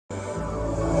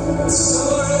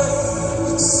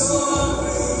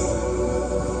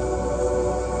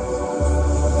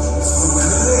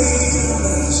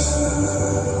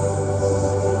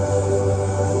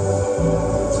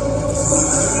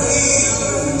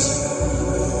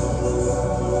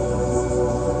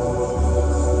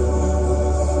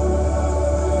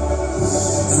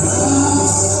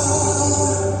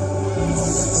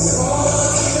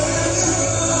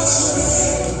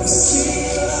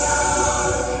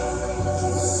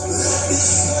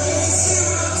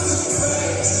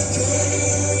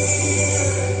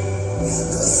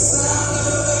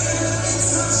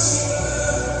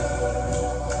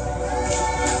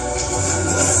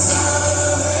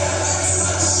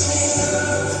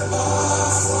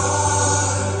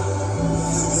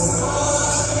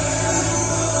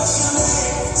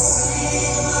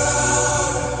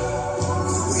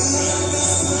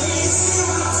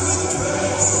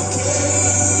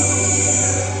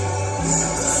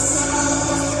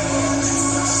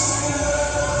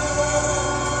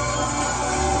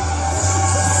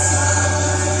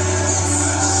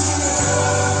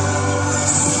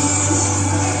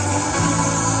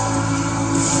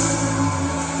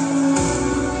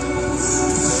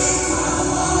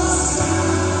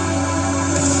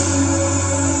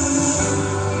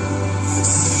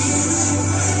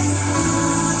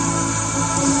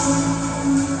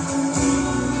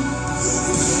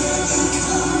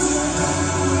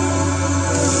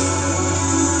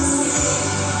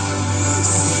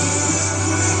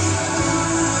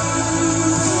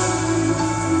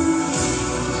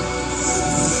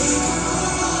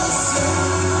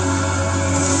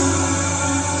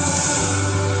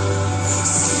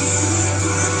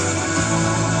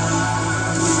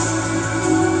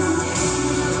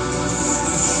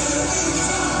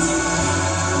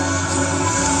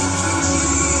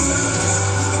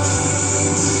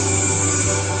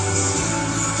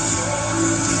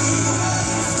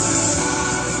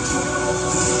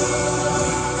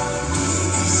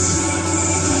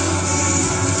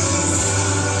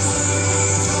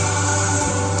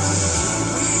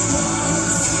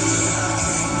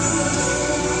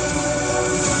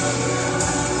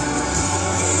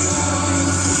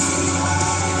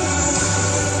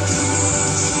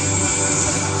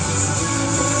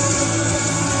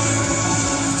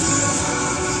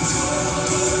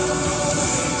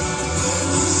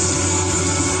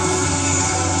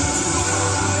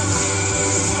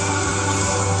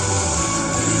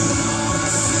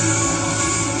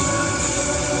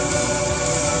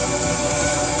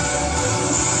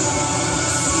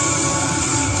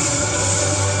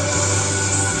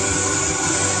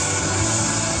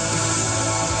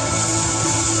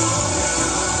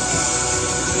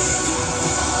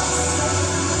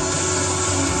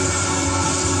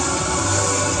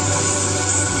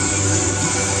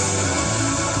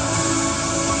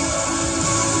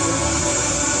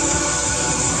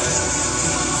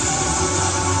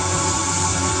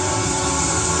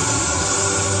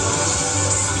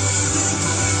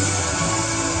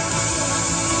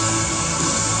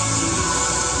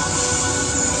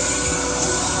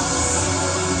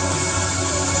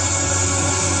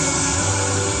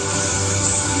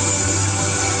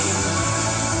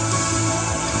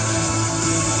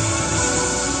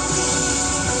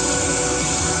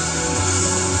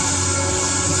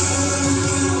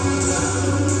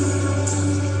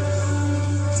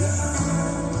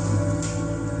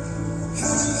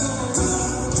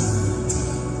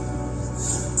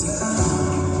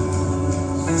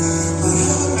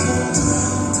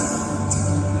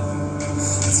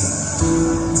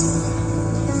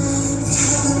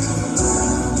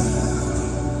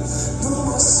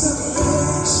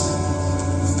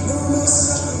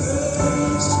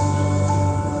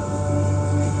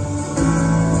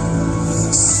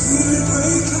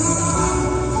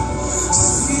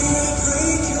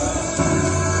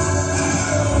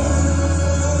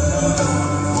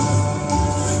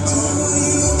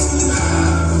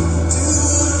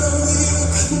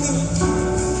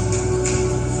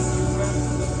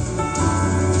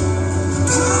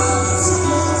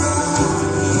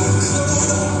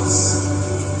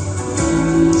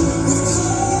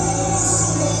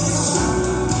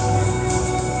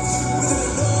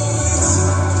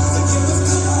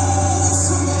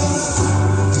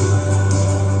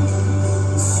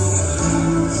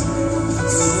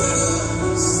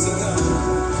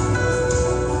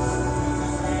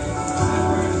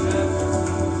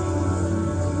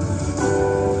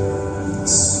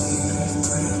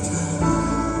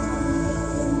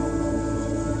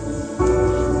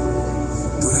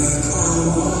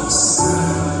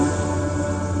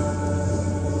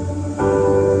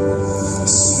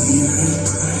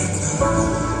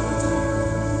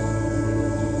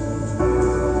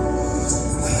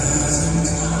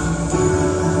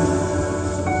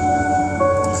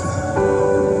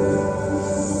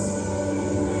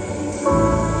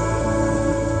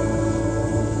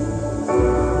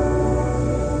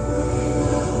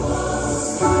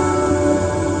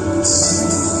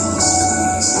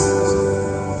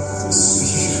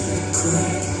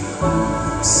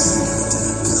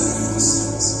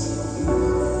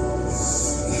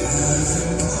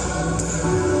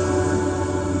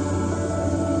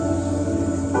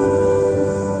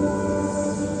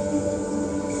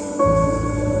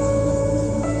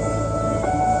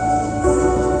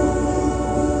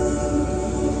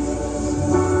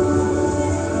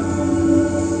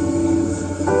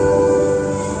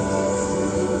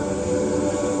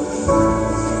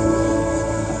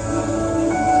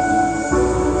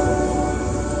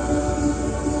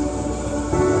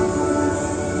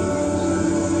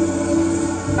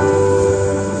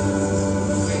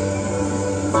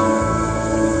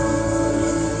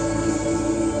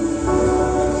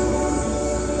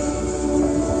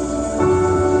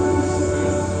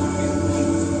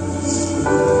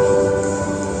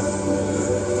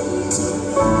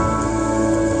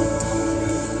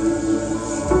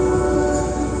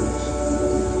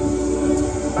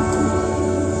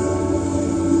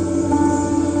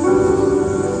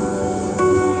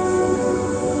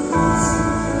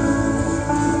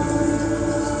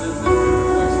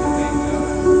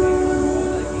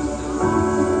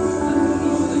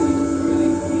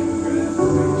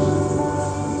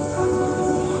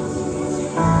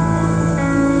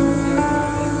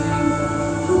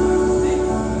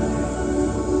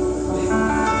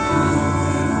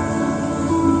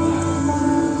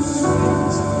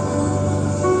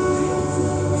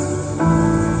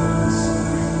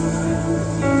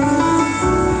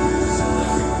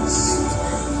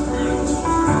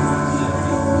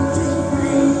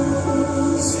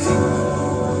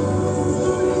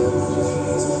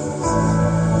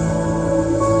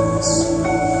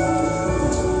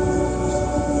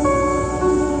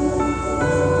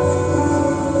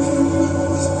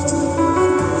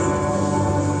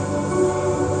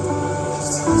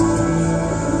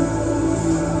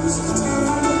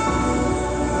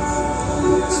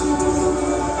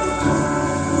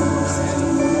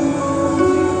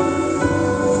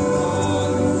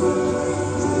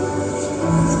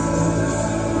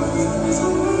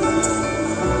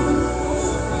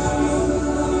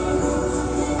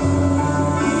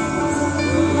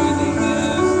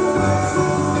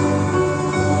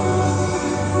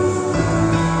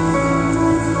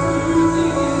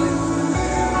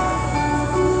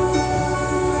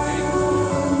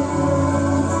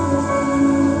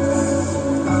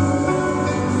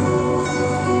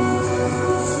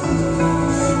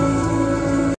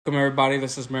Welcome, everybody.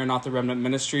 This is Maranatha Remnant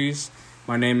Ministries.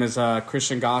 My name is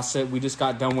Christian Gossett. We just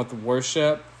got done with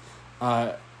worship.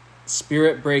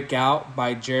 Spirit Breakout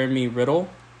by Jeremy Riddle.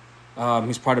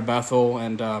 He's part of Bethel,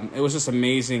 and it was just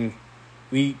amazing.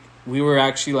 We were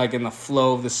actually like in the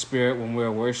flow of the Spirit when we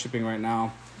were worshiping right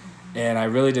now, and I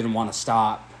really didn't want to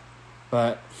stop.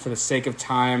 But for the sake of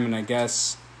time, and I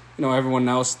guess, everyone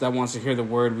else that wants to hear the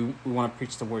word, we want to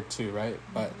preach the word too, right?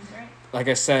 But like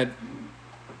I said,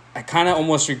 I kind of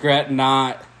almost regret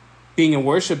not being in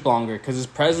worship longer because his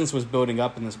presence was building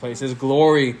up in this place. His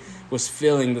glory was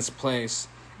filling this place.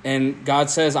 And God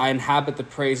says, I inhabit the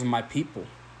praise of my people,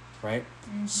 right?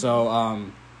 Mm-hmm. So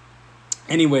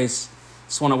anyways,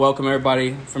 just want to welcome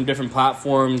everybody from different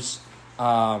platforms,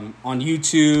 on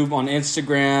YouTube, on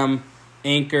Instagram,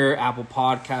 Anchor, Apple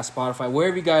Podcast, Spotify,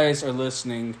 wherever you guys are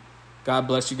listening. God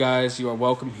bless you guys. You are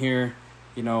welcome here.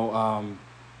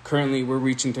 Currently, we're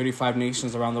reaching 35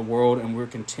 nations around the world, and we're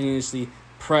continuously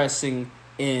pressing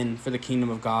in for the kingdom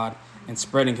of God and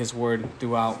spreading his word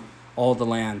throughout all the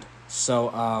land. So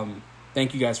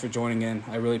thank you guys for joining in.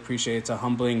 I really appreciate it. It's a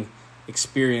humbling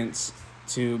experience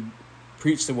to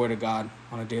preach the word of God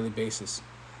on a daily basis.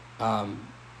 But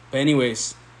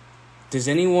anyways, does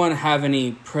anyone have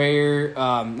any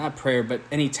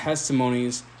any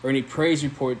testimonies or any praise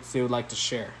reports they would like to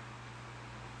share?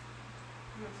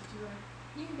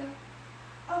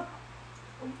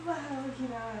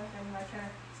 I'm like kind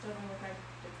of struggling with my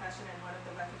depression, and one of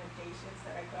the recommendations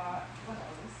that I got when I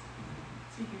was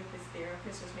speaking with this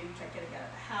therapist was maybe try getting out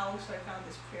of the house. So I found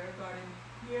this prayer garden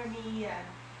near me, and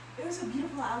it was a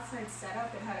beautiful outside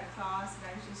setup. It had a cross, and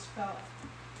I just felt,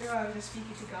 I was just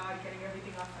speaking to God, getting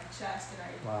everything off my chest, and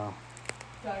I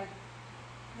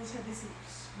just had this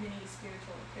mini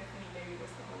spiritual epiphany. Maybe it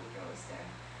was the Holy Ghost, and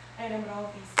I remember all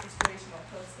of these inspirational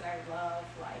quotes that I love,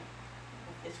 like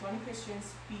this one Christian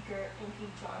speaker, Inky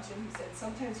Johnson, who said,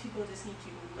 sometimes people just need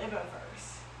to live a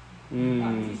verse.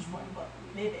 Not teach one, but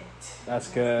live it. That's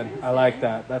good. I like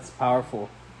that. That's powerful.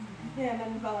 Yeah, and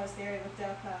then while I was there, I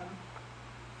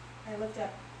looked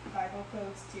up Bible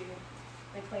quotes to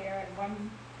declare, and one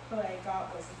quote I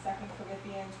got was in 2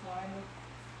 Corinthians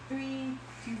 3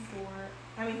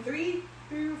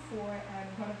 through 4, and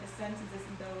one of the sentences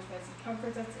in those was, he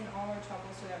comforts us in all our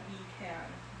troubles so that we can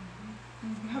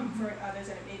comfort others.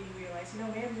 And it made me realize,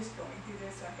 maybe I'm just going through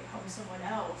this so I can help someone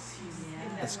else who's in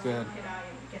that That's good. and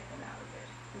get them out of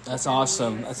it. That's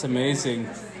awesome. That's amazing.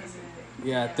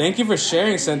 Yeah, thank you for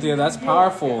sharing, Cynthia. That's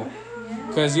powerful.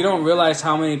 Because you don't realize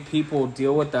how many people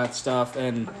deal with that stuff.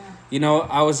 And,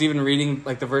 I was even reading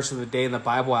like the verse of the day in the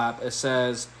Bible app. It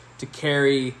says to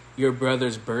carry your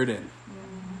brother's burden.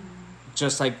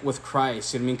 Just like with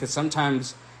Christ. You know what I mean? Because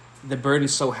sometimes the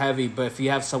burden's so heavy, but if you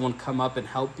have someone come up and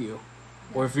help you,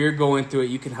 or if you're going through it,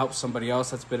 you can help somebody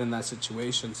else that's been in that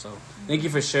situation. So thank you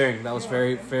for sharing. That was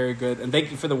very, very good. And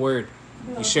thank you for the word.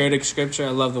 You shared a scripture. I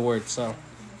love the word. So,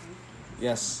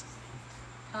 yes.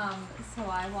 So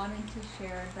I wanted to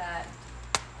share that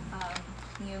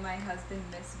me and my husband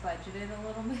misbudgeted a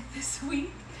little bit this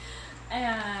week.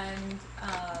 And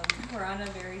we're on a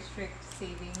very strict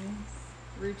savings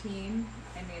routine,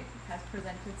 and it has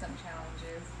presented some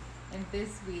challenges. And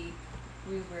this week,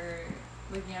 we were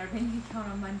looking at our bank account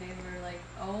on Monday, and we were like,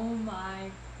 oh my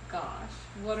gosh,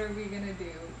 what are we gonna do?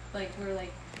 Like, we're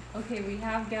like, okay, we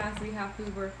have gas, we have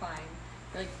food, we're fine.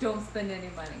 We're like, don't spend any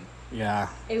money. Yeah.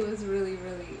 It was really,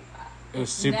 it was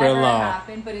super never low.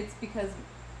 happened, but it's because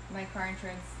my car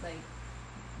insurance,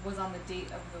 was on the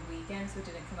date of the weekend, so it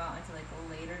didn't come out until, a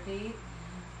later date.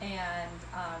 And,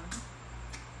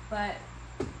 but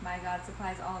my God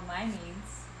supplies all of my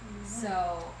needs.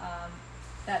 So,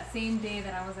 that same day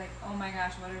that I was like, oh my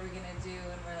gosh, what are we going to do?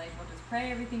 And we're like, we'll just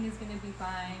pray everything is going to be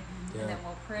fine. Yeah. And then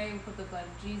we'll pray, we'll put the blood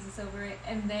of Jesus over it.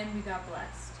 And then we got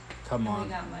blessed. Come on. We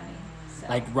got money. So.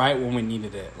 Right when we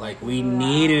needed it. We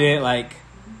needed it,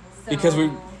 because we...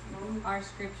 Our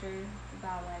scripture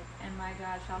about, and my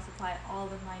God shall supply all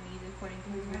of my needs according to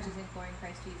his riches and glory in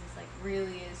Christ Jesus,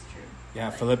 really is true. Yeah,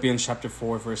 Philippians chapter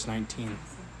 4, verse 19.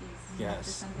 Yes.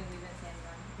 Just something we've been standing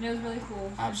on. And it was really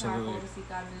cool. Absolutely. And powerful to see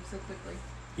God move so quickly.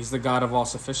 He's the God of all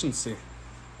sufficiency.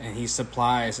 And he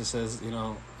supplies. It says,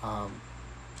 the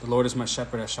Lord is my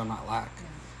shepherd, I shall not lack.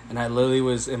 Yeah. And I literally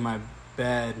was in my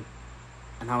bed,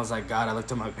 and I was like, God, I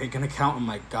looked at my bank account. I'm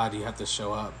like, God, you have to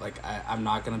show up. I'm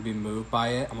not going to be moved by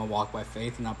it. I'm going to walk by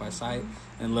faith and not by sight.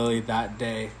 And literally that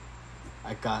day,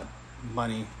 I got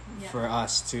money for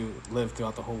us to live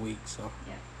throughout the whole week. So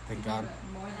thank God.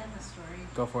 More than the story.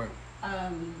 Go for it.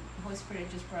 Holy Spirit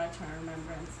just brought it to our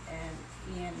remembrance,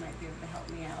 and Ian might be able to help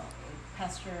me out.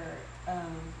 Pastor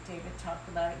David talked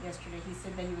about it yesterday. He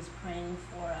said that he was praying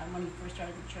for, when he first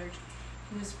started the church,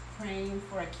 he was praying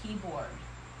for a keyboard.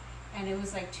 And it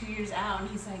was like 2 years out, and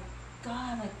he's like,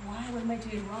 God, like, why? What am I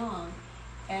doing wrong?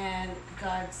 And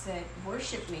God said,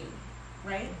 worship me,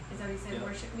 right? Is that what he said, Yeah.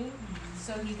 worship me?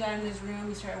 So he got in his room,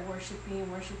 he started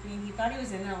worshiping. He thought he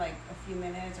was in there like a few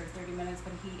minutes or 30 minutes,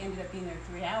 but he ended up being there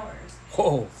 3 hours.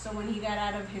 Whoa. So when he got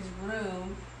out of his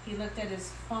room, he looked at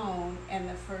his phone, and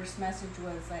the first message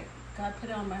was like, God put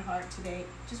it on my heart today,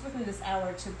 just within this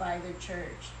hour, to buy the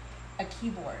church a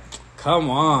keyboard. Come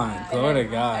on. Glory to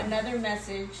God. Another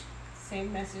message,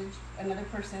 same message, another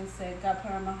person said, God put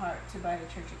it on my heart to buy the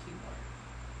church a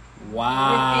keyboard.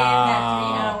 Wow.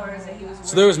 Within that 3 hours that he was working.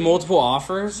 So there was multiple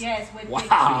offers? Yes.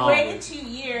 Wow. He waited 2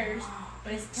 years,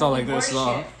 but it's It's not like this worship,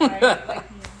 long. right? Like,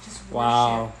 just worship,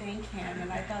 Wow. thank him.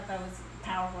 And I thought that was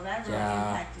powerful. That really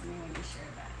Yeah. impacted me when you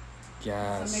shared that.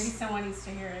 Yes. So maybe someone needs to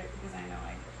hear it, because I know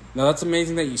I did. No, that's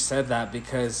amazing that you said that,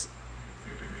 because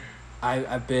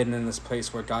I've been in this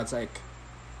place where God's like,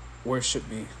 worship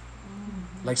me.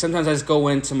 Mm-hmm. Like sometimes I just go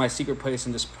into my secret place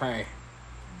and just pray,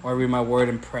 or read my word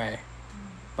and pray.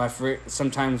 But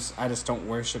sometimes I just don't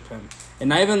worship him. And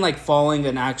not even like following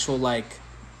an actual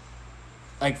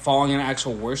following an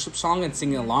actual worship song and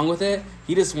singing along with it.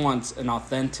 He just wants an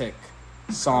authentic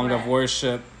song of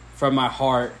worship from my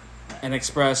heart and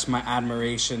express my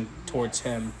admiration towards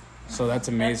him. So that's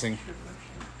amazing. That's true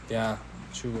worship. Yeah,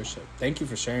 true worship. Thank you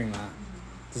for sharing that.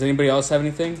 Does anybody else have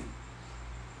anything?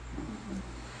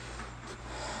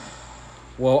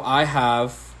 Well, I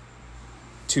have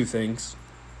 2 things.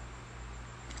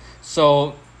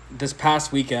 So this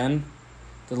past weekend,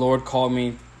 the Lord called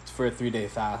me for a 3-day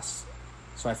fast.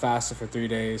 So I fasted for 3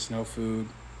 days, no food,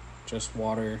 just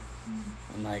water,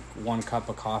 and like 1 cup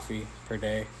of coffee per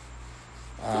day.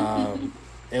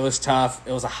 It was tough.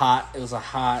 It was a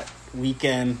hot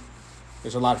weekend.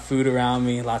 There's a lot of food around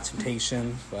me, a lot of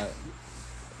temptation, but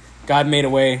God made a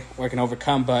way where I can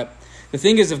overcome. But the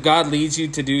thing is, if God leads you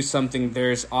to do something,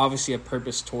 there's obviously a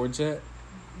purpose towards it.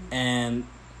 And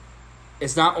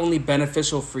it's not only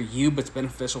beneficial for you, but it's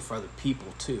beneficial for other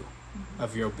people too,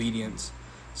 of your obedience.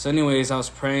 So anyways, I was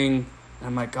praying, and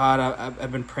I'm like, God,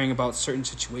 I've been praying about certain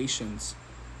situations,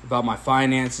 about my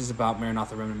finances, about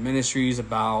Maranatha Remnant Ministries,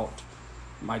 about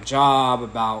my job,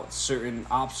 about certain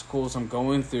obstacles I'm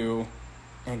going through.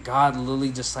 And God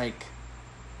literally just like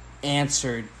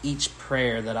answered each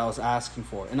prayer that I was asking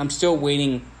for. And I'm still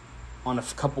waiting on a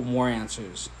couple more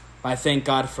answers. But I thank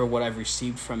God for what I've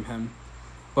received from him.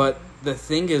 But the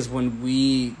thing is, when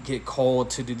we get called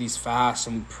to do these fasts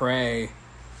and we pray,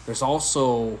 there's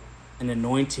also an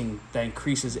anointing that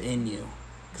increases in you.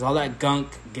 Because all that gunk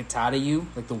gets out of you,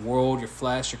 like the world, your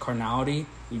flesh, your carnality,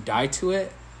 you die to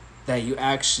it, that you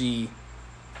actually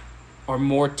are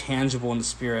more tangible in the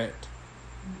spirit.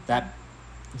 That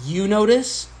you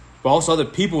notice, but also other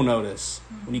people notice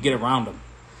when you get around them.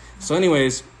 So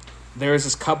anyways, there was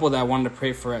this couple that I wanted to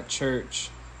pray for at church,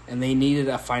 and they needed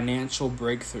a financial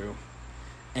breakthrough.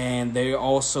 And they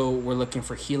also were looking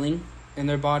for healing in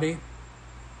their body.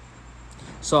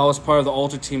 So I was part of the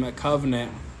altar team at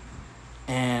Covenant,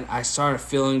 and I started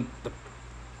feeling the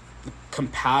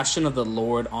compassion of the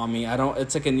Lord on me.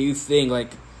 It's like a new thing.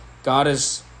 Like God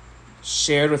has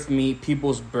shared with me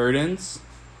people's burdens,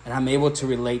 and I'm able to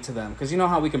relate to them. Because you know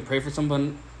how we can pray for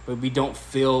someone, but we don't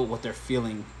feel what they're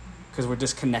feeling because we're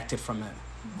disconnected from it.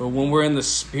 But when we're in the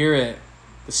Spirit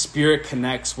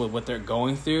connects with what they're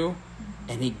going through,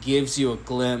 and he gives you a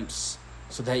glimpse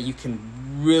so that you can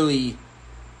really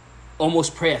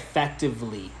almost pray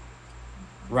effectively,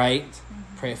 right?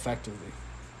 Pray effectively.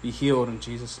 Be healed in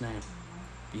Jesus' name.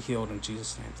 Be healed in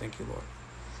Jesus' name. Thank you, Lord.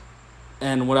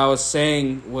 And what I was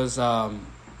saying was,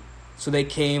 so they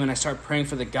came and I started praying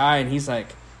for the guy, and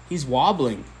he's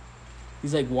wobbling.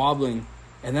 He's like wobbling.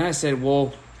 And then I said,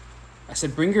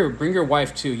 bring your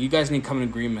wife too. You guys need to come in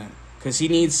agreement. Because he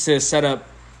needs to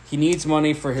he needs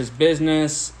money for his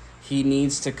business. He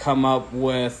needs to come up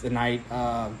with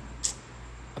a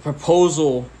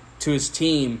proposal to his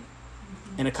team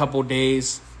in a couple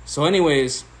days. So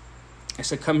anyways, I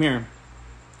said, come here.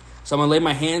 So I'm going to lay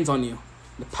my hands on you.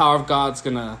 The power of God's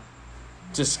going to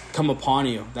just come upon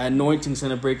you. That anointing's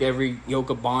going to break every yoke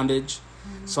of bondage.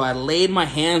 So I laid my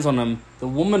hands on him. The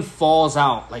woman falls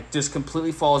out, like just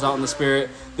completely falls out in the spirit.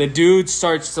 The dude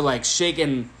starts to like shake,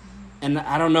 and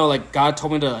I don't know, like God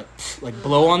told me to like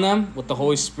blow on them with the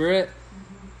Holy Spirit,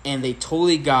 and they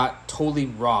totally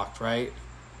rocked, right?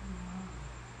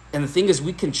 And the thing is,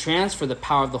 we can transfer the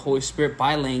power of the Holy Spirit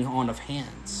by laying on of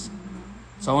hands.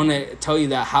 So I want to tell you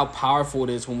that how powerful it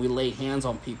is when we lay hands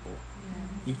on people.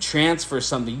 You transfer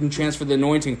something. You can transfer the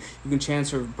anointing. You can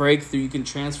transfer breakthrough. You can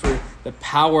transfer the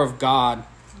power of God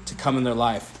to come in their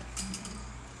life.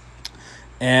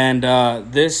 And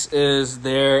this is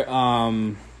their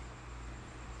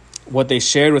what they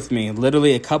shared with me.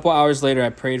 Literally a couple hours later, I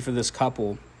prayed for this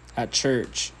couple at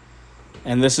church.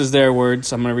 And this is their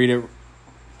words. I'm going to read it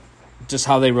just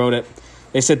how they wrote it.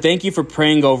 They said, "Thank you for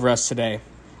praying over us today.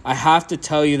 I have to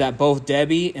tell you that both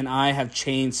Debbie and I have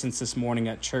changed since this morning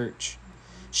at church.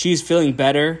 She's feeling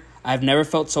better. I've never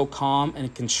felt so calm and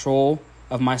in control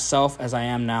of myself as I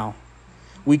am now.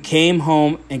 We came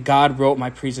home and God wrote my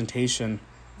presentation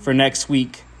for next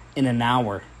week in an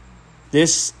hour.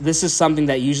 This is something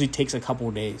that usually takes a couple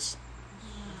of days.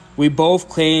 We both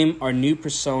claim our new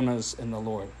personas in the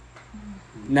Lord."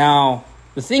 Now,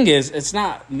 the thing is, it's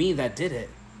not me that did it,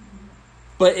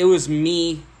 but it was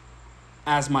me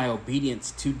as my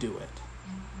obedience to do it,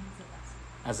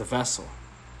 as a vessel.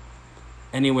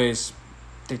 Anyways,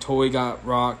 they totally got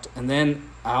rocked. And then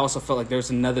I also felt like there was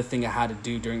another thing I had to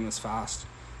do during this fast.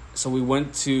 So we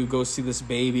went to go see this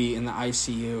baby in the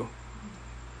ICU.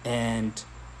 And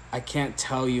I can't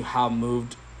tell you how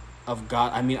moved of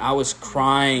God. I mean, I was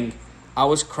crying. I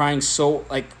was crying so,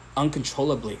 like,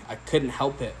 uncontrollably. I couldn't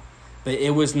help it. But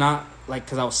it was not, like,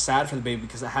 because I was sad for the baby,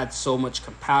 because I had so much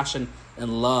compassion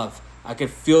and love. I could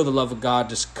feel the love of God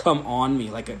just come on me.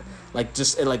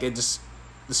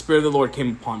 The Spirit of the Lord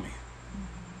came upon me.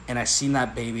 And I seen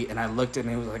that baby, and I looked at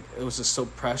him, and it was just so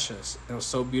precious. It was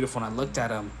so beautiful. And I looked at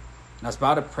him, and I was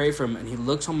about to pray for him, and he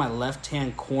looks on my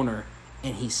left-hand corner,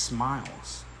 and he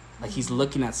smiles. Like he's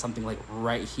looking at something, like,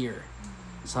 right here.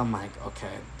 So I'm like,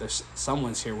 okay, there's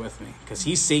someone's here with me, because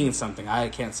he's seeing something I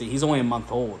can't see. He's only a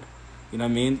month old. You know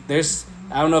what I mean?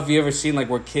 I don't know if you ever seen, like,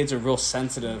 where kids are real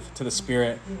sensitive to the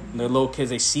Spirit. And they're little kids,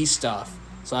 they see stuff.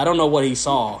 So I don't know what he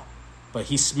saw, but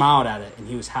he smiled at it, and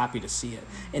he was happy to see it.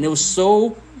 And it was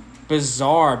so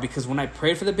bizarre, because when I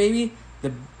prayed for the baby,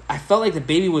 I felt like the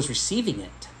baby was receiving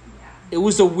it. It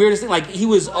was the weirdest thing. Like, he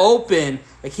was open.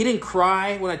 Like, he didn't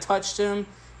cry when I touched him.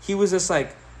 He was just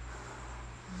like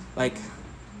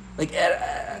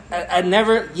I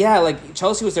never, like,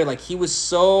 Chelsea was there. Like, he was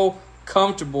so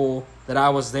comfortable that I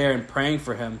was there and praying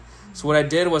for him. So what I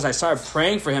did was I started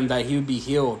praying for him that he would be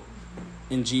healed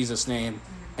in Jesus' name.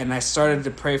 And I started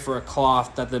to pray for a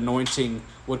cloth that the anointing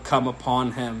would come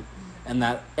upon him, and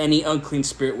that any unclean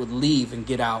spirit would leave and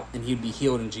get out, and he'd be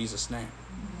healed in Jesus' name.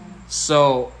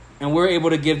 So, and we're able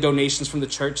to give donations from the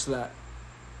church to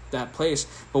that place.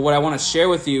 But what I want to share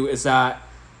with you is that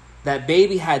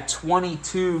baby had 20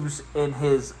 tubes in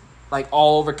his, like,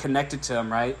 all over connected to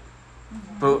him, right?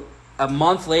 But a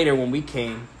month later, when we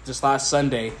came, just last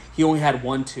Sunday, he only had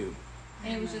one tube.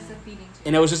 And it was just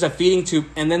a feeding tube.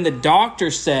 And then the doctor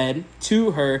said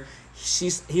to her,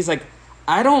 he's like,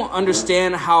 "I don't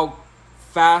understand how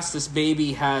fast this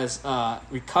baby has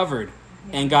recovered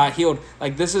and got healed.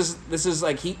 Like, this is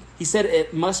like, he said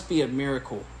it must be a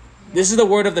miracle." This is the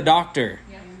word of the doctor.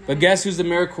 But guess who's the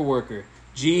miracle worker?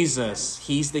 Jesus.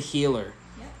 He's the healer.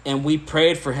 And we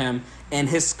prayed for him, and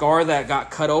his scar that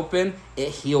got cut open, it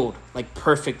healed, like,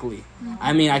 perfectly.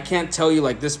 I mean, I can't tell you,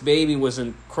 like, this baby was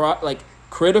in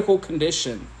critical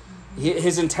condition.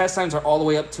 His intestines are all the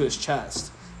way up to his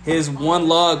chest. His one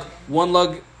lung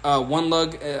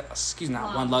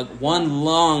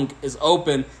is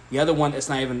open. The other one is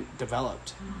not even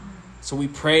developed. So we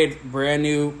prayed brand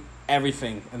new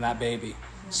everything in that baby.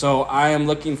 So I am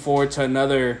looking forward to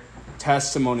another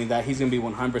testimony that he's going to be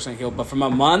 100% healed. But from a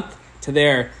month to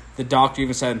there, the doctor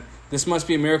even said, "This must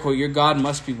be a miracle. Your God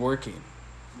must be working."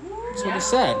 That's what he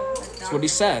said. That's what he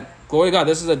said. Glory to God.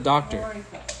 This is a doctor.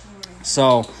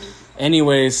 So,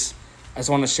 anyways, I just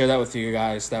want to share that with you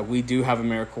guys, that we do have a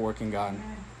miracle working God.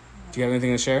 Do you have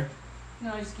anything to share?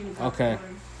 No, I just give God Okay.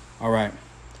 glory. All right.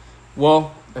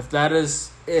 Well, if that is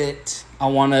it, I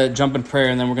want to jump in prayer,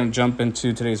 and then we're going to jump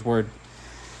into today's word.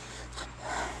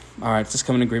 All right, just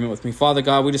come in agreement with me. Father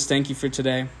God, we just thank you for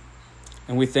today.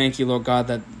 And we thank you, Lord God,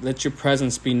 that let your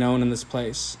presence be known in this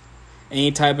place.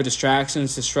 Any type of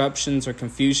distractions, disruptions, or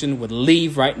confusion would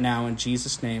leave right now in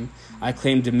Jesus' name. I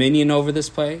claim dominion over this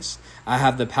place. I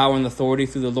have the power and authority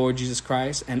through the Lord Jesus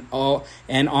Christ, and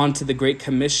on to the Great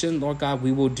Commission. Lord God,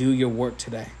 we will do your work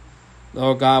today.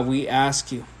 Lord God, we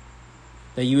ask you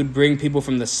that you would bring people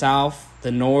from the south,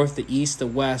 the north, the east, the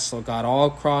west, Lord God, all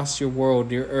across your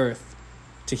world, your earth,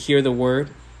 to hear the word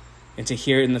and to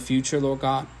hear it in the future, Lord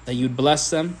God, that you'd bless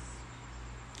them,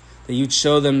 that you'd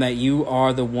show them that you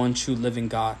are the one true living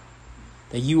God,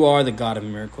 that you are the God of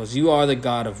miracles, you are the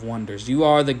God of wonders, you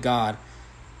are the God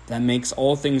that makes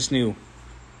all things new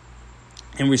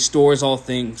and restores all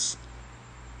things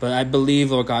But I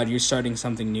believe, Lord God, you're starting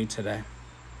something new today.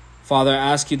 Father, I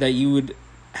ask you that you would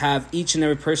have each and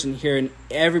every person here and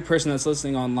every person that's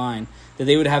listening online, that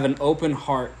they would have an open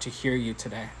heart to hear you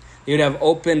today. They would have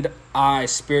opened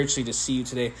eyes spiritually to see you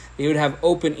today. They would have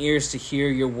open ears to hear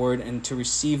your word and to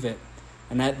receive it.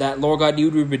 And that Lord God, you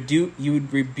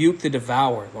would rebuke the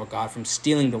devourer, Lord God, from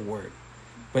stealing the word.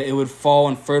 But it would fall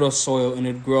in fertile soil and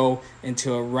it would grow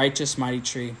into a righteous, mighty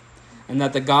tree. And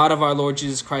that the God of our Lord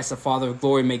Jesus Christ, the Father of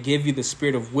glory, may give you the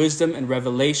spirit of wisdom and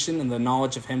revelation and the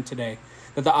knowledge of him today.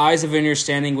 That the eyes of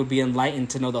understanding would be enlightened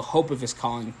to know the hope of his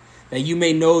calling. That you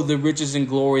may know the riches and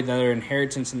glory that are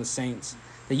inheritance in the saints.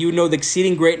 That you would know the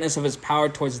exceeding greatness of his power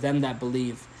towards them that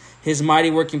believe. His mighty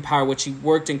working power, which he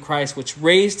worked in Christ, which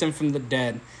raised him from the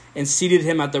dead and seated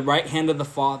him at the right hand of the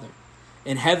Father,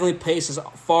 in heavenly places,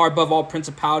 far above all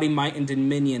principality, might, and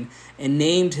dominion, and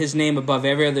named his name above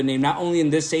every other name, not only in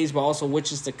this age, but also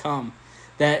which is to come.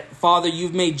 That, Father,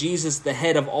 you've made Jesus the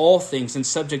head of all things and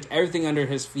subject everything under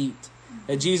his feet.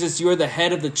 That, Jesus, you are the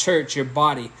head of the church, your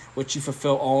body, which you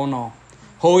fulfill all in all.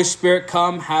 Holy Spirit,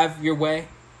 come, have your way.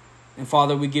 And,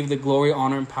 Father, we give the glory,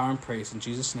 honor, and power and praise. In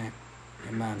Jesus' name,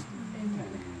 amen.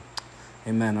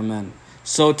 Amen, amen.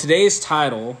 So today's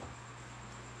title...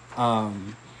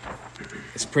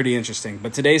 it's pretty interesting.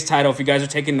 But today's title, if you guys are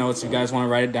taking notes, if you guys want to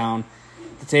write it down,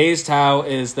 today's title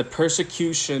is The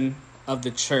Persecution of the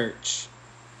Church,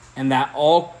 and that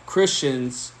all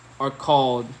Christians are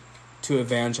called to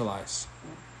evangelize.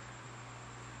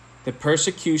 The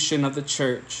persecution of the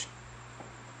church,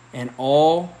 and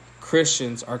all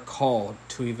Christians are called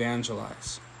to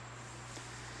evangelize.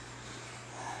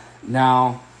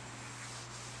 Now,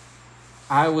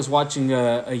 I was watching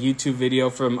a YouTube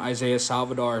video from Isaiah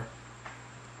Salvador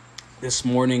this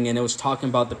morning, and it was talking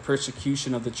about the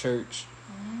persecution of the church.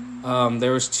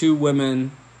 There was two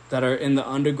women that are in the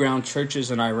underground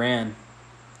churches in Iran,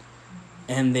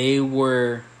 and they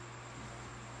were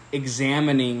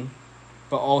examining,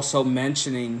 but also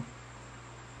mentioning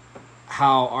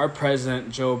how our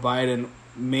president, Joe Biden,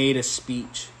 made a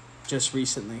speech just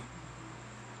recently.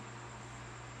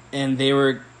 And they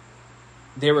were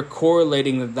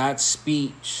correlating that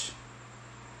speech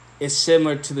is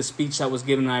similar to the speech that was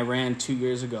given in Iran 2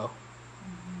 years ago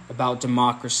about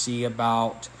democracy,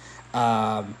 about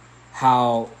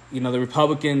how, the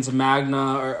Republicans,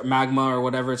 Magma or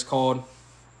whatever it's called,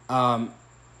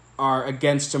 are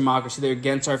against democracy. They're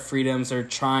against our freedoms. They're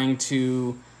trying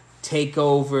to take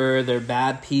over. They're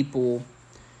bad people.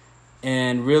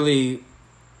 And really,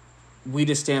 we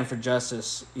just stand for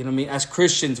justice. You know what I mean? As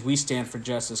Christians, we stand for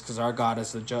justice because our God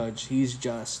is the judge. He's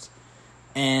just.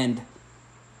 And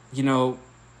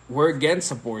we're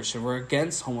against abortion. We're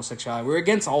against homosexuality. We're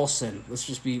against all sin. Let's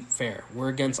just be fair. We're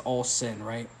against all sin,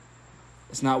 right?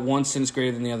 It's not one sin is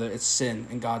greater than the other. It's sin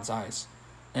in God's eyes.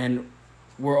 And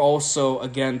we're also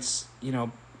against,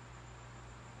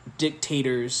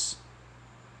 dictators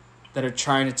that are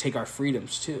trying to take our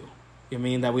freedoms too. You know what I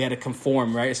mean? That we had to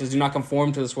conform, right? It says, do not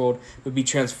conform to this world, but be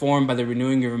transformed by the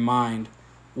renewing of your mind.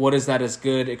 What is that is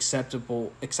good,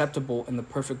 acceptable, in the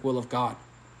perfect will of God?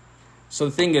 So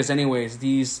the thing is, anyways,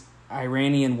 these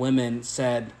Iranian women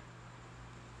said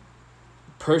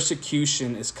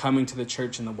persecution is coming to the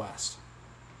church in the West.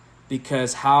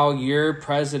 Because how your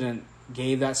president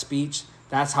gave that speech,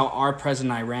 that's how our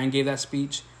president in Iran gave that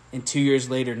speech. And 2 years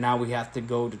later, now we have to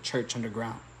go to church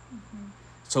underground.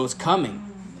 So it's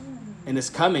coming. And it's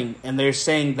coming. And they're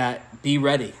saying that, be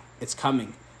ready. It's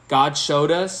coming. God showed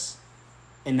us,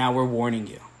 and now we're warning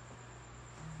you.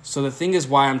 So the thing is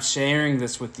why I'm sharing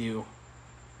this with you,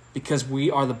 because we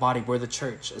are the body, we're the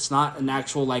church. It's not an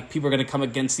actual, people are going to come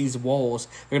against these walls.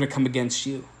 They're going to come against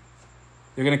you.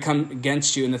 They're going to come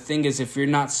against you. And the thing is, if you're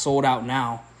not sold out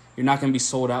now, you're not going to be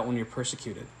sold out when you're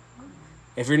persecuted.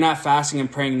 If you're not fasting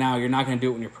and praying now, you're not going to do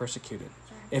it when you're persecuted.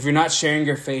 If you're not sharing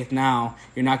your faith now,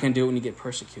 you're not going to do it when you get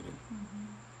persecuted.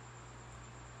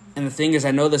 And the thing is,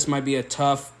 I know this might be a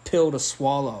tough pill to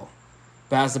swallow,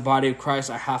 but as the body of Christ,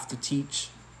 I have to teach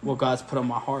what God's put on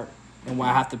my heart, and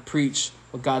I have to preach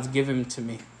what God's given to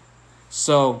me.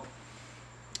 So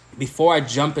before I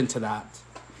jump into that,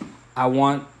 I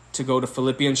want to go to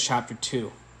Philippians chapter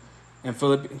 2. And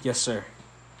yes, sir.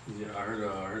 Yeah, I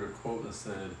heard a quote that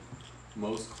said,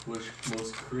 most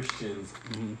Christians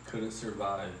couldn't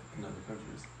survive in other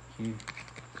countries.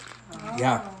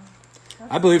 Yeah,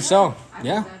 I believe so. I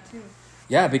Yeah, believe that too.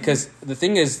 Yeah, because the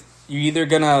thing is, you're either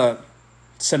gonna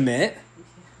submit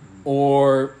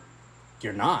or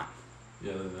you're not.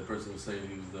 Yeah, the person was saying,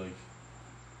 he was like,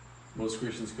 most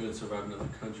Christians couldn't survive in other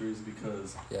countries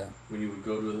because when you would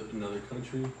go to another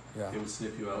country, they would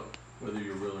sniff you out whether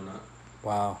you're real or not.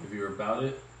 Wow. If you were about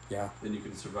it, Yeah. then you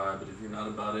can survive. But if you're not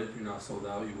about it, if you're not sold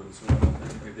out, you wouldn't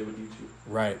survive. Like they would eat you.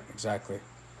 Right, exactly.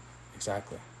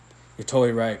 You're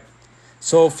totally right.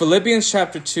 So Philippians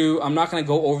chapter 2, I'm not going to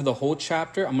go over the whole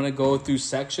chapter. I'm going to go through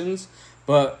sections.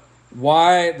 But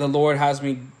why the Lord has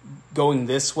me going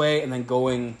this way and then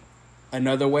going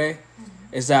another way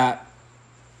is that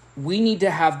we need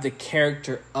to have the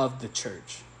character of the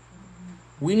church.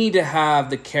 We need to have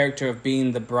the character of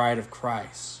being the bride of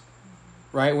Christ.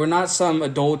 Right? We're not some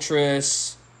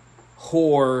adulterous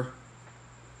whore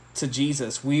to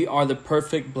Jesus. We are the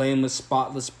perfect, blameless,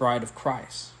 spotless bride of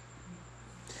Christ.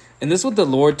 And this is what the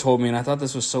Lord told me, and I thought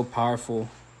this was so powerful.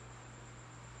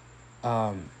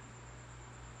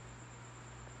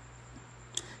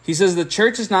 He says the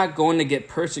church is not going to get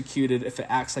persecuted if it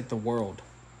acts like the world.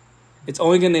 It's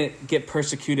only going to get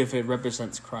persecuted if it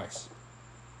represents Christ.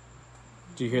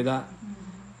 Do you hear that?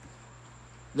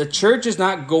 The church is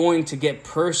not going to get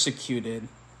persecuted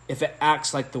if it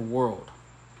acts like the world.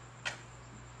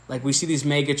 Like we see these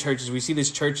mega churches, we see these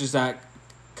churches that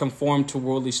conform to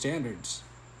worldly standards.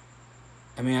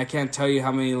 I mean, I can't tell you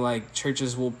how many like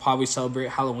churches will probably celebrate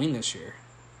Halloween this year.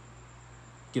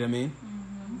 You know what I mean?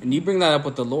 Mm-hmm. And you bring that up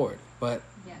with the Lord, but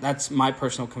that's my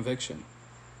personal conviction.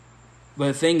 But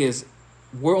the thing is,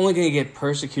 we're only going to get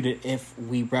persecuted if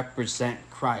we represent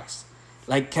Christ.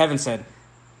 Like Kevin said,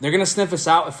 they're going to sniff us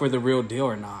out if we're the real deal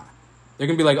or not. They're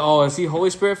going to be like, oh, is he Holy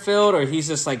Spirit filled? Or he's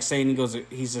just like saying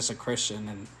he's just a Christian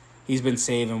and he's been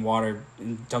saved in water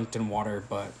and dunked in water,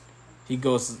 but he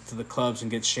goes to the clubs and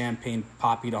gets champagne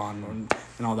poppied on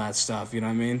and all that stuff. You know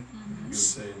what I mean? Mm-hmm. You were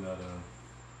saying that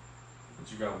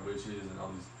you got witches and all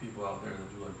these people out there that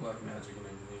do like black magic and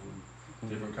everything, and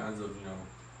different kinds of,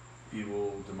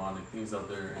 evil, demonic things out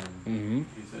there. And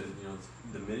he said,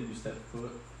 the minute you step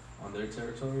foot on their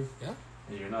territory,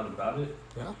 and you're not about it,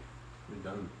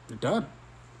 you're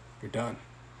done.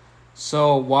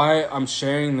 So why I'm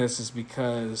sharing this is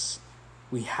because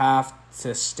we have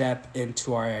to step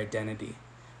into our identity.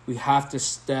 We have to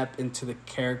step into the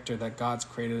character that God's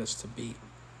created us to be.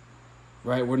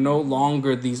 Right? We're no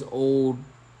longer these old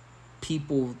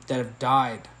people that have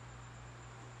died.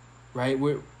 Right?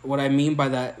 What I mean by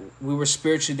that, we were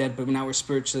spiritually dead, but now we're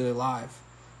spiritually alive.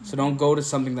 So don't go to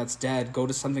something that's dead. Go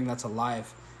to something that's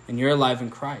alive. And you're alive in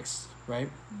Christ. Right?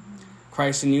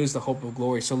 Christ in you is the hope of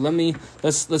glory. So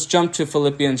let's jump to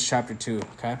Philippians chapter 2,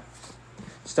 okay?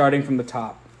 Starting from the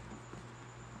top.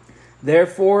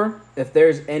 Therefore, if there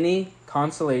is any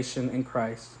consolation in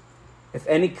Christ, if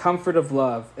any comfort of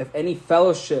love, if any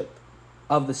fellowship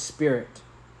of the Spirit,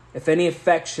 if any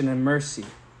affection and mercy,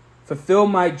 fulfill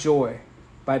my joy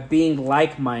by being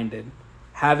like-minded,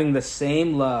 having the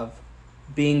same love,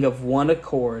 being of one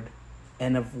accord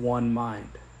and of one mind.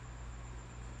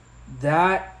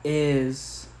 That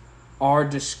is our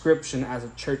description as a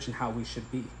church and how we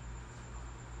should be.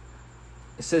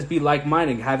 It says be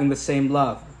like-minded, having the same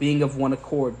love, being of one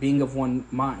accord, being of one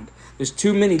mind. There's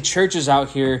too many churches out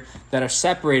here that are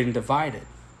separated and divided.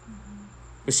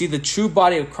 But see, the true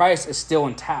body of Christ is still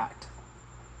intact.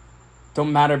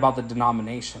 Don't matter about the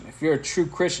denomination. If you're a true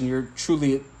Christian, you're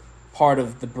truly part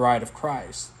of the bride of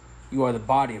Christ. You are the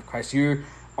body of Christ. You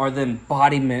are the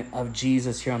embodiment of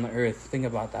Jesus here on the earth. Think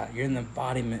about that. You're in the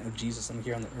embodiment of Jesus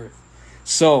here on the earth.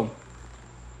 So,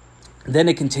 then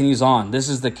it continues on. This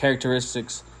is the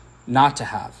characteristics not to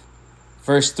have.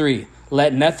 Verse 3,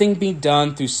 let nothing be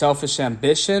done through selfish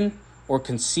ambition or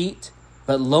conceit,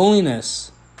 but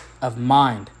lowliness of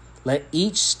mind. Let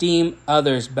each esteem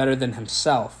others better than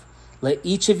himself. Let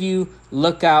each of you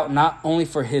look out not only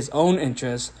for his own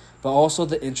interests, but also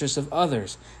the interests of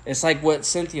others. It's like what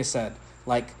Cynthia said,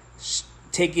 like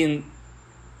taking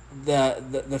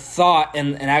the thought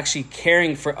and actually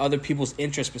caring for other people's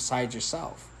interests besides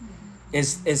yourself.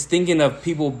 Is thinking of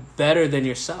people better than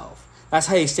yourself. That's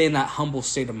how you stay in that humble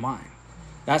state of mind.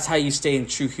 That's how you stay in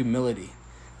true humility.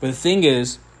 But the thing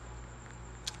is,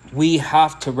 we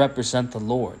have to represent the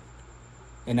Lord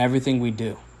in everything we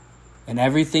do, in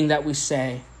everything that we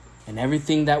say, in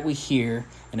everything that we hear,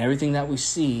 and everything that we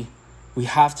see. We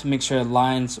have to make sure it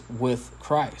aligns with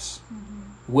Christ,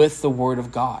 with the Word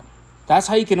of God. That's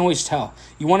how you can always tell.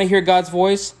 You want to hear God's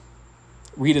voice?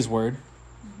 Read His Word.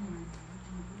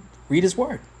 Read His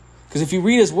Word. Because if you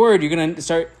read His Word, you're going to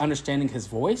start understanding His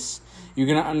voice. You're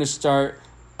going to start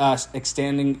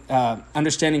understanding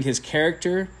His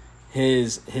character,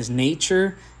 His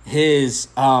nature, His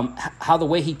how the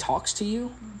way He talks to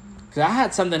you. Because I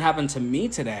had something happen to me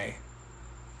today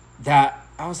that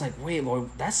I was like, wait, Lord,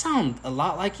 that sounded a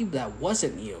lot like you, but that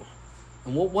wasn't you.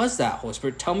 And what was that, Holy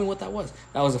Spirit? Tell me what that was.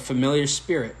 That was a familiar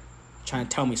spirit trying to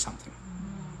tell me something.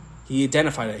 He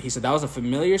identified it. He said that was a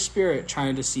familiar spirit trying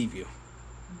to deceive you.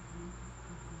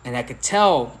 And I could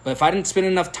tell, but if I didn't spend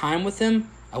enough time with him,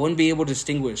 I wouldn't be able to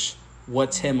distinguish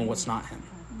what's him and what's not him.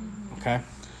 Okay?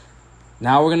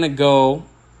 Now we're going to go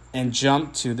and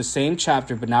jump to the same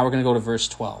chapter, but now we're going to go to verse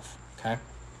 12. Okay?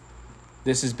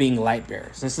 This is being light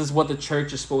bearers. This is what the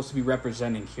church is supposed to be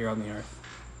representing here on the earth.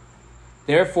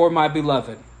 Therefore, my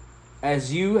beloved,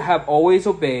 as you have always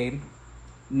obeyed,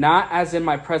 not as in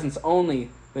my presence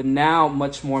only, but now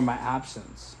much more in my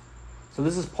absence. So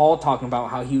this is Paul talking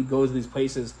about how he would go to these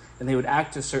places and they would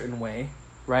act a certain way,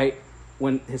 right?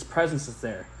 When his presence is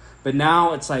there. But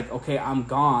now it's like, okay, I'm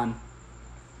gone.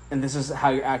 And this is how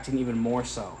you're acting even more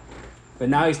so. But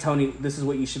now he's telling you this is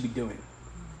what you should be doing.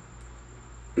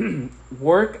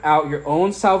 Work out your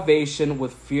own salvation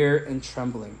with fear and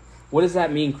trembling. What does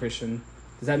that mean, Christian?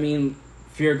 Does that mean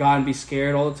fear God and be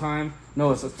scared all the time? No,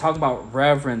 let's talk about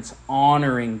reverence,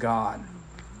 honoring God,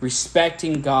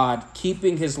 respecting God,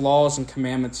 keeping his laws and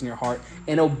commandments in your heart,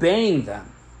 and obeying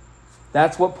them.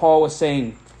 That's what Paul was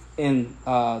saying in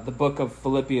the book of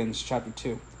Philippians chapter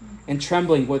 2. And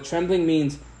trembling, what trembling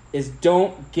means is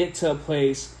don't get to a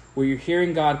place where you're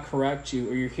hearing God correct you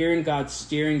or you're hearing God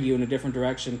steering you in a different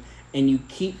direction and you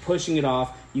keep pushing it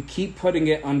off, you keep putting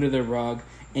it under the rug,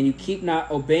 and you keep not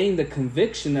obeying the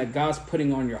conviction that God's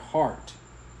putting on your heart.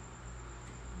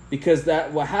 Because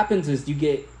that what happens is you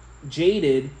get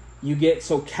jaded, you get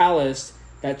so calloused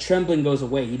that trembling goes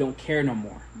away. You don't care no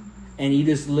more. And you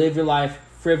just live your life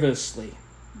frivolously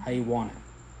how you want it.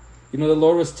 You know, the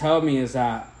Lord was telling me is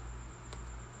that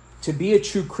to be a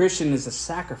true Christian is a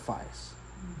sacrifice.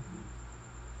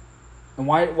 And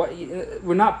why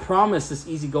we're not promised this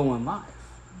easygoing life.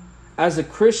 As a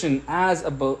Christian, as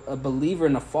a believer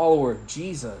and a follower of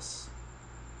Jesus,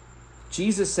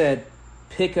 Jesus said,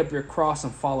 pick up your cross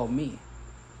and follow me.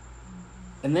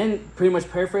 And then, pretty much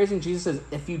paraphrasing, Jesus says,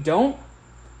 if you don't,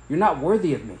 you're not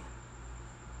worthy of me.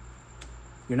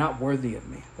 You're not worthy of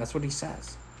me. That's what he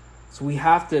says. So we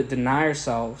have to deny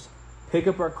ourselves, pick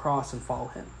up our cross, and follow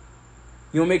him.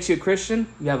 You know what makes you a Christian?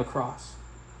 You have a cross.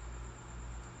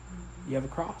 You have a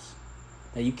cross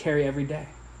that you carry every day.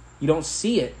 You don't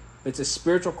see it, but it's a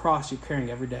spiritual cross you're carrying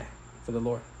every day for the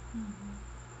Lord.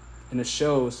 And it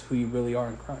shows who you really are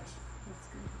in Christ.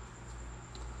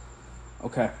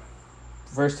 Okay.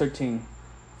 Verse 13.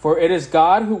 For it is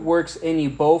God who works in you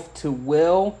both to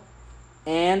will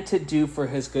and to do for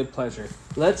his good pleasure.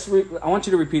 I want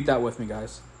you to repeat that with me,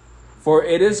 guys. For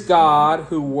it is God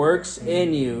who works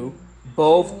in you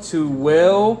both to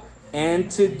will and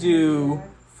to do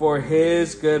for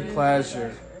his good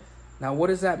pleasure. Now, what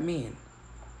does that mean?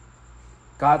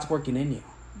 God's working in you.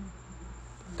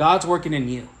 God's working in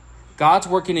you. God's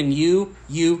working in you,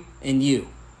 you, and you.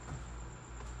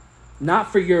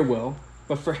 Not for your will,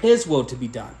 but for his will to be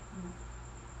done.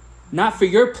 Not for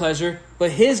your pleasure,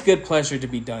 but his good pleasure to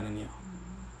be done in you.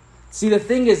 See, the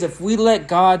thing is, if we let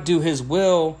God do his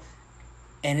will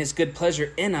and his good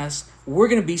pleasure in us, we're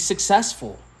going to be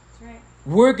successful. That's right.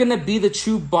 We're going to be the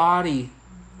true body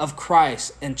of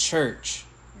Christ and church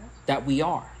that we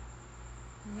are.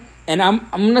 And I'm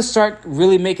going to start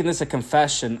really making this a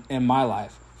confession in my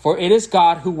life. For it is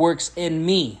God who works in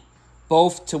me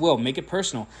both to will. Make it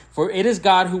personal. For it is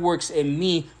God who works in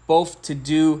me both to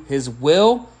do his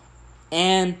will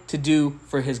and to do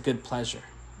for his good pleasure.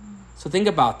 So think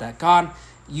about that. God,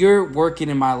 you're working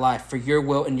in my life for your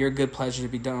will and your good pleasure to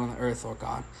be done on the earth, Lord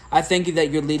God. I thank you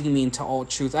that you're leading me into all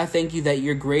truth. I thank you that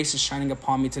your grace is shining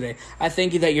upon me today. I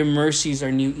thank you that your mercies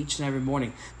are new each and every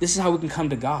morning. This is how we can come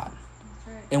to God.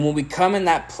 Right. And when we come in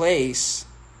that place,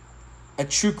 a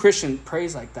true Christian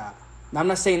prays like that. Now, I'm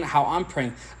not saying how I'm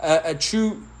praying. A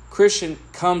true Christian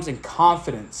comes in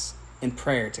confidence in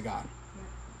prayer to God. Yeah.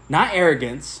 Not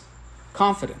arrogance,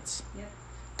 confidence. Yeah.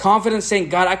 Confidence saying,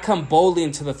 God, I come boldly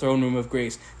into the throne room of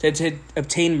grace to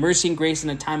obtain mercy and grace in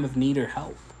a time of need or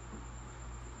help.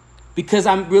 Because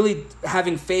I'm really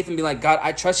having faith and be like, God,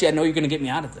 I trust you. I know you're going to get me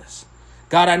out of this.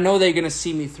 God, I know that you're going to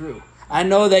see me through. I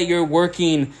know that you're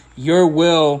working your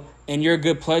will and your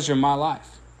good pleasure in my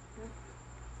life.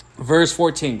 Verse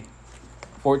 14.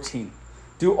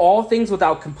 Do all things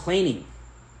without complaining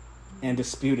and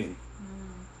disputing,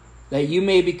 that you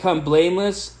may become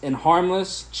blameless and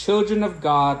harmless, children of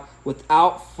God,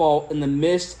 without fault in the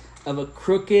midst of a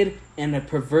crooked and a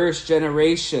perverse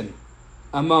generation,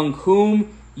 among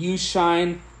whom you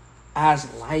shine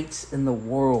as lights in the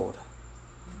world.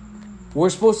 We're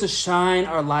supposed to shine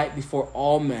our light before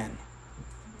all men.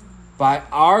 By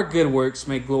our good works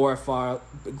may glorify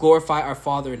our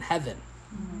Father in heaven.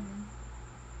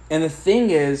 And the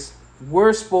thing is,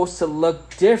 we're supposed to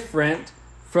look different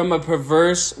from a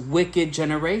perverse, wicked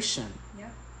generation.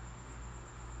 Yep.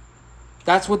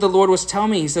 That's what the Lord was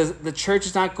telling me. He says the church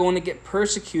is not going to get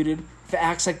persecuted if it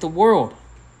acts like the world.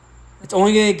 It's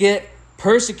only going to get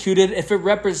persecuted if it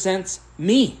represents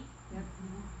me. Yep.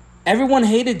 Everyone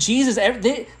hated Jesus.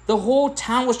 The whole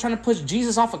town was trying to push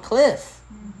Jesus off a cliff.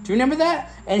 Do you remember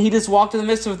that? And he just walked in the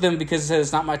midst of them because he said,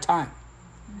 it's not my time.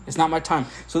 It's not my time.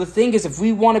 So the thing is, if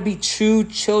we want to be true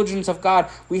children of God,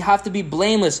 we have to be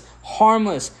blameless,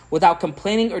 harmless, without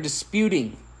complaining or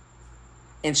disputing,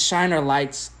 and shine our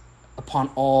lights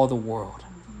upon all the world.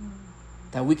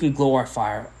 That we can glow our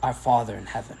Father in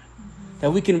heaven. That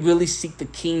we can really seek the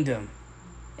kingdom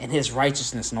and his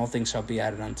righteousness, and all things shall be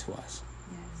added unto us.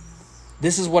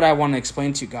 This is what I want to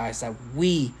explain to you guys, that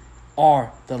we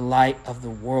are the light of the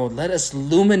world. Let us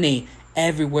illuminate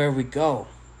everywhere we go.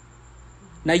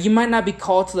 Now, you might not be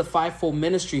called to the fivefold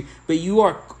ministry, but you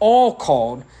are all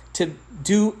called to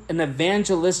do an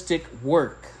evangelistic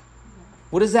work.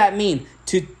 What does that mean?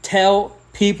 To tell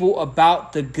people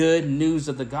about the good news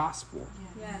of the gospel.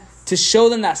 Yes. To show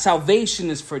them that salvation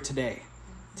is for today.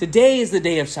 Today is the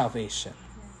day of salvation.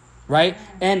 Right?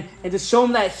 And to show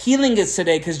them that healing is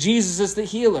today because Jesus is the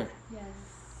healer. Yes.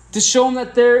 To show them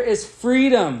that there is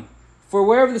freedom. For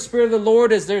wherever the Spirit of the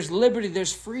Lord is, there's liberty,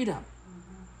 there's freedom.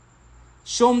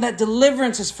 Show them that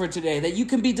deliverance is for today, that you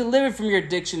can be delivered from your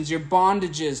addictions, your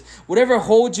bondages, whatever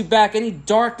holds you back, any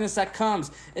darkness that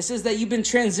comes. It says that you've been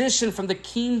transitioned from the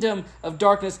kingdom of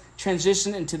darkness,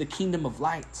 transitioned into the kingdom of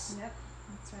lights. Yep.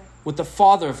 That's right. With the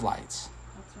Father of lights.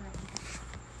 That's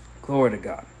right. Glory to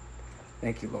God.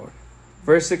 Thank you, Lord.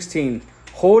 Verse 16,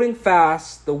 holding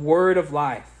fast the word of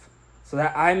life, so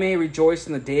that I may rejoice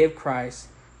in the day of Christ,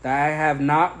 that I have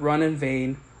not run in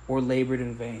vain or labored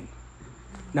in vain.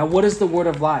 Now, what is the word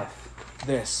of life?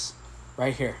 This,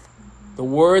 right here. The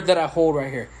word that I hold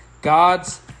right here.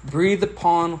 God's breathed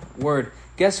upon word.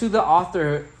 Guess who the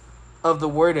author of the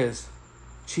word is?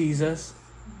 Jesus.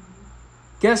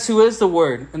 Guess who is the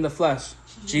word in the flesh?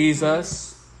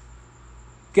 Jesus.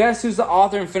 Guess who's the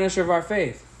author and finisher of our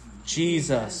faith?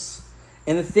 Jesus.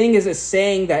 And the thing is, it's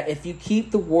saying that if you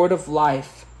keep the word of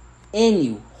life in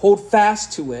you, hold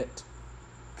fast to it,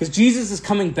 because Jesus is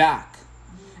coming back.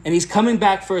 And he's coming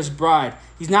back for his bride.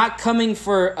 He's not coming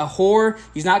for a whore.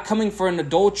 He's not coming for an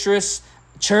adulterous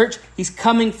church. He's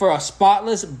coming for a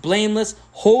spotless, blameless,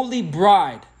 holy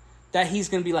bride. That he's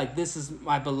going to be like, this is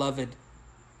my beloved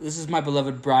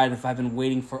bride if I've been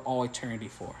waiting for all eternity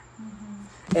for.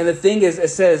 Mm-hmm. And the thing is, it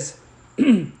says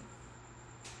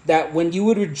that when you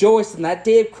would rejoice in that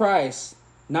day of Christ,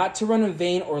 not to run in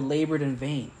vain or labored in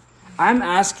vain. I'm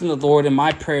asking the Lord in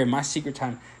my prayer, in my secret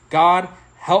time, God,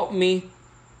 help me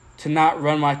to not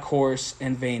run my course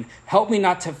in vain. Help me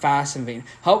not to fast in vain.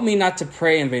 Help me not to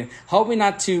pray in vain. Help me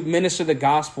not to minister the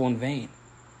gospel in vain.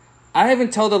 I even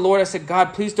tell the Lord, I said,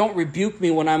 God, please don't rebuke me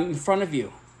when I'm in front of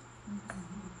you.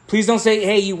 Please don't say,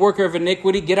 hey, you worker of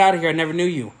iniquity, get out of here. I never knew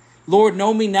you. Lord,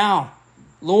 know me now.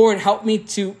 Lord, help me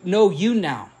to know you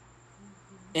now.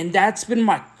 And that's been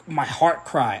my heart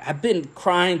cry. I've been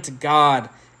crying to God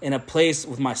in a place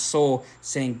with my soul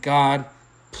saying, God,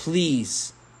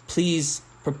 please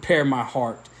prepare my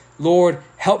heart. Lord,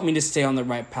 help me to stay on the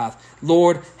right path.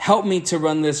 Lord, help me to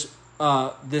run this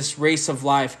race of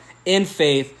life in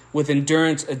faith with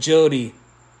endurance, agility,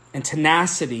 and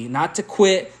tenacity. Not to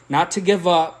quit, not to give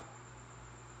up,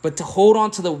 but to hold on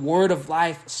to the word of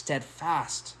life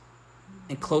steadfast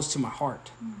and close to my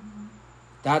heart.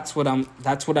 That's what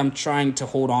I'm trying to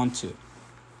hold on to.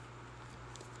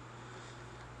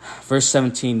 Verse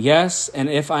 17, yes, and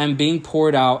if I am being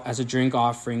poured out as a drink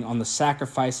offering on the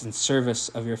sacrifice and service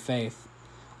of your faith,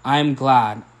 I am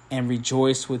glad and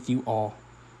rejoice with you all.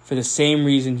 For the same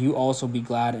reason, you also be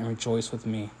glad and rejoice with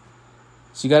me.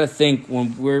 So you got to think,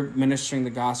 when we're ministering the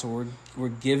gospel, we're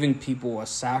giving people a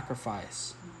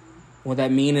sacrifice. What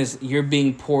that means is you're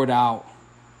being poured out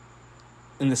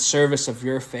in the service of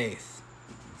your faith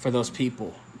for those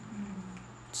people.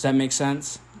 Does that make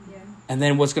sense? Yeah. And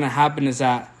then what's going to happen is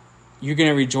that you're going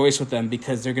to rejoice with them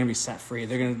because they're going to be set free.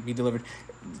 They're going to be delivered.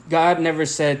 God never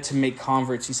said to make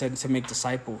converts. He said to make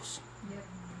disciples. Yep.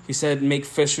 He said make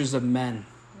fishers of men,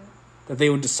 Yep. that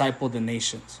they would disciple the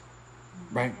nations.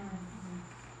 Right?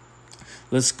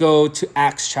 Let's go to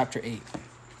Acts chapter 8.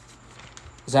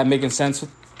 Is that making sense?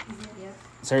 Yep.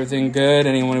 Is everything good?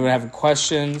 Anyone who would have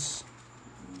questions?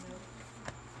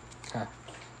 Okay.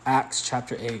 Acts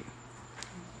chapter 8.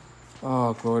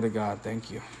 Oh, glory to God.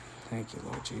 Thank you. Thank you,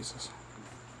 Lord Jesus.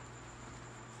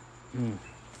 Well,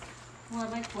 I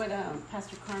like what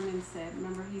Pastor Carmen said.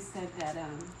 Remember, he said that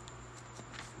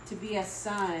to be a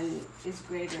son is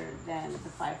greater than the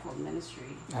fivefold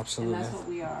ministry. Absolutely. And that's what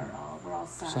we are all. We're all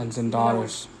sons. Sons and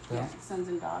daughters. Yeah, sons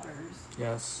and daughters.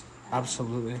 Yes,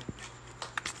 absolutely. So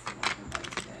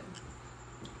everybody's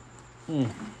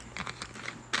good.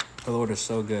 The Lord is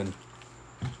so good.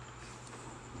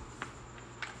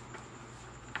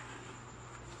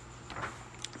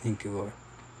 Thank you, Lord.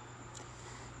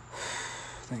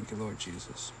 Thank you, Lord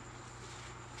Jesus.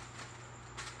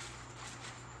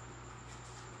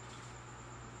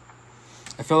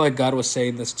 I feel like God was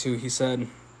saying this too. He said,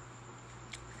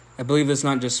 I believe it's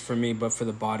not just for me, but for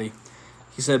the body.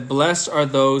 He said, blessed are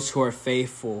those who are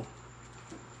faithful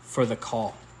for the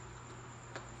call.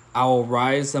 I will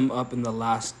rise them up in the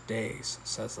last days,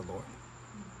 says the Lord.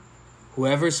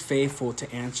 Whoever's faithful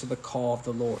to answer the call of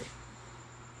the Lord,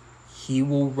 He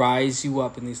will rise you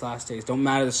up in these last days. Don't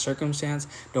matter the circumstance.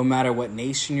 Don't matter what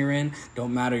nation you're in.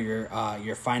 Don't matter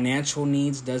your financial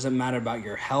needs. Doesn't matter about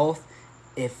your health.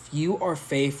 If you are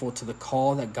faithful to the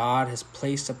call that God has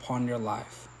placed upon your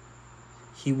life,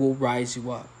 He will rise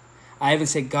you up. I even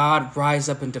say, God, rise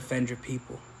up and defend your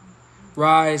people.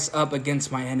 Rise up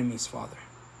against my enemies, Father.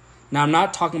 Now, I'm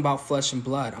not talking about flesh and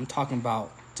blood. I'm talking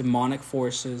about demonic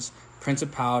forces,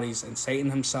 principalities, and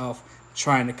Satan himself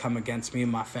trying to come against me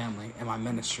and my family and my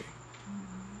ministry.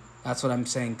 That's what I'm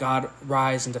saying. God,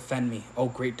 rise and defend me, oh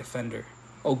great defender,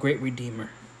 oh great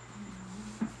redeemer.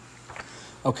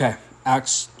 Okay,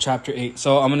 Acts chapter 8.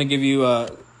 So I'm going to give you a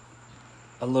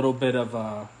little bit of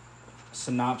a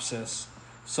synopsis.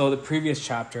 So the previous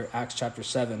chapter, Acts chapter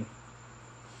 7,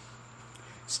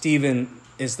 Stephen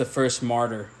is the first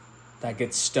martyr that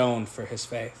gets stoned for his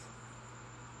faith.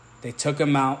 They took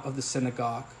him out of the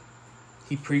synagogue.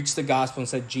 He preached the gospel and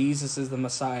said, Jesus is the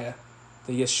Messiah,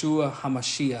 the Yeshua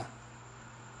HaMashiach.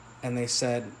 And they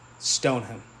said, stone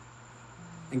him.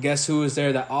 And guess who was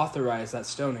there that authorized that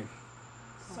stoning?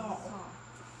 Saul.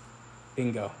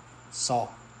 Bingo.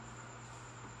 Saul.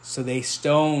 So they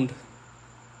stoned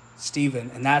Stephen.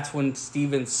 And that's when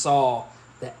Stephen saw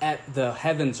the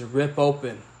heavens rip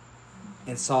open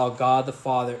and saw God the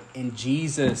Father, and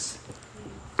Jesus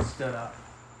stood up.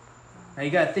 Now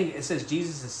you got to think, it says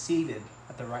Jesus is seated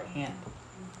at the right hand.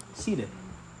 Seated.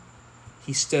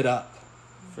 He stood up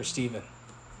for Stephen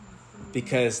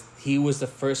because he was the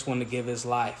first one to give his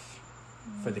life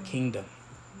for the kingdom.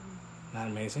 Not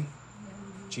amazing?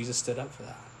 Jesus stood up for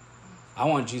that. I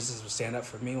want Jesus to stand up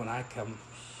for me when I come.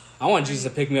 I want Jesus to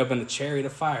pick me up in a chariot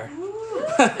of fire.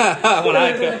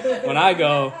 when I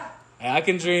go, hey, I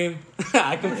can dream,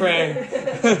 I can pray,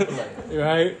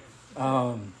 right?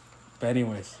 But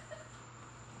anyways,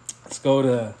 let's go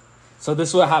to. So this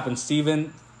is what happened.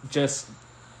 Stephen just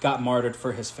got martyred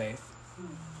for his faith.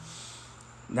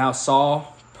 Now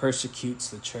Saul persecutes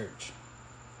the church.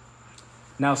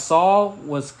 Now Saul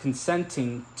was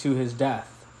consenting to his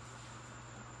death,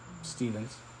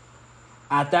 Stephen's.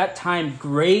 At that time,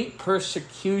 great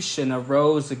persecution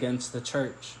arose against the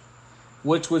church,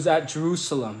 which was at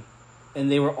Jerusalem, and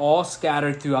they were all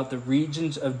scattered throughout the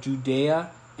regions of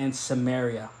Judea and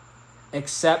Samaria,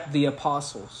 except the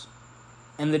apostles.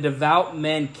 And the devout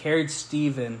men carried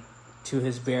Stephen to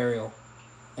his burial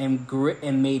and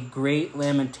made great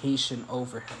lamentation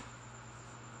over him.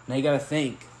 Now you got to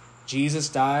think, Jesus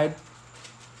died.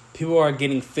 People are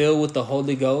getting filled with the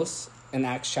Holy Ghost in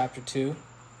Acts chapter 2.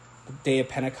 Day of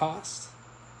Pentecost,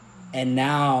 and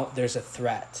now there's a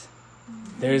threat.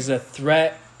 There's a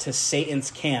threat to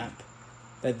Satan's camp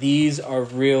that these are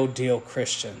real deal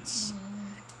Christians,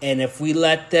 and if we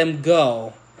let them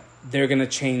go, they're going to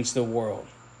change the world.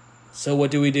 So what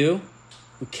do? We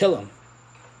kill them.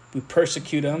 We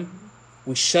persecute them.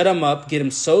 We shut them up, get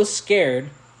them so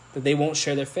scared that they won't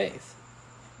share their faith.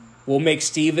 We'll make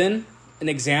Stephen an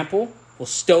example. We'll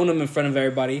stone him in front of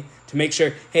everybody to make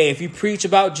sure, hey, if you preach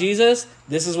about Jesus,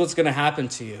 this is what's going to happen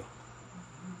to you.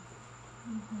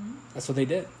 That's what they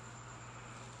did.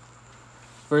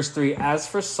 Verse 3, as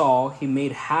for Saul, he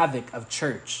made havoc of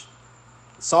church.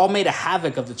 Saul made a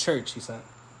havoc of the church, he said.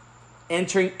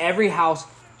 Entering every house,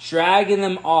 dragging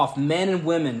them off, men and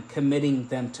women, committing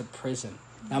them to prison.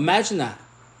 Now imagine that.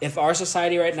 If our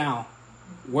society right now,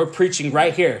 we're preaching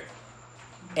right here,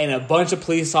 and a bunch of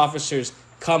police officers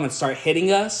come and start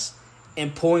hitting us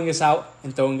and pulling us out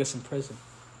and throwing us in prison.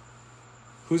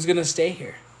 Who's going to stay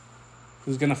here?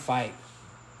 Who's going to fight?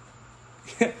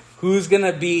 Who's going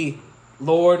to be,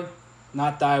 Lord,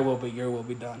 not thy will, but your will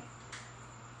be done.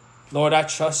 Lord, I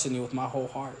trust in you with my whole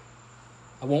heart.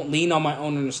 I won't lean on my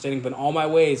own understanding, but in all my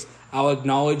ways, I'll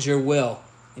acknowledge your will,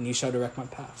 and you shall direct my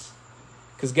paths.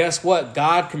 Because guess what?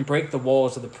 God can break the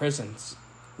walls of the prisons.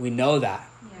 We know that.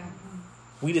 Yeah.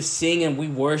 We just sing and we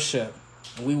worship.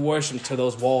 And we worship until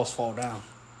those walls fall down,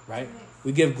 right?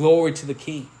 We give glory to the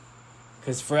King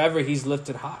because forever he's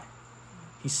lifted high.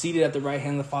 He's seated at the right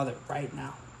hand of the Father right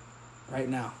now. Right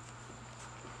now.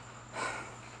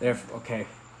 Therefore, okay.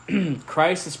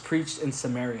 Christ is preached in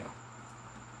Samaria.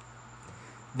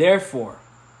 Therefore,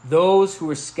 those who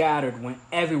were scattered went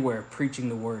everywhere preaching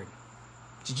the word.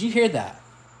 Did you hear that?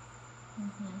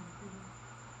 Mm-hmm.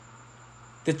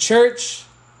 The church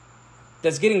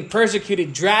that's getting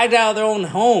persecuted, dragged out of their own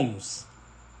homes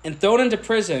and thrown into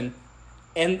prison,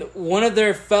 and one of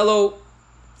their fellow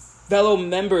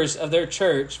members of their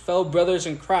church, fellow brothers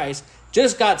in Christ,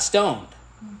 just got stoned.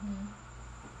 Mm-hmm.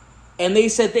 And they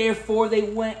said, therefore, they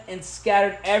went and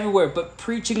scattered everywhere, but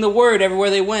preaching the word everywhere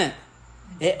they went.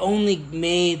 It only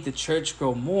made the church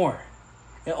grow more.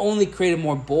 It only created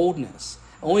more boldness.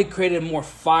 It only created more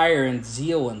fire and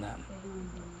zeal in them.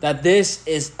 That this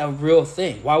is a real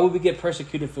thing. Why would we get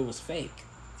persecuted if it was fake?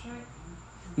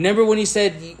 Remember when you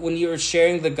said when you were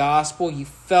sharing the gospel, you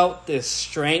felt this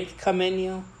strength come in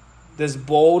you? This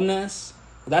boldness?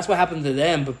 Well, that's what happened to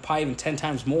them, but probably even 10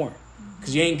 times more.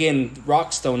 Because you ain't getting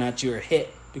rocks thrown at you or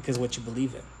hit because of what you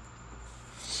believe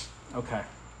in. Okay.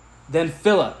 Then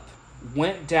Philip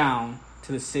went down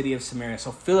to the city of Samaria.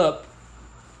 So Philip,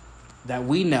 that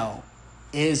we know,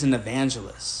 is an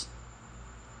evangelist.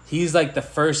 He's like the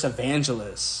first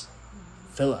evangelist,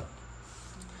 Philip.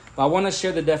 But I want to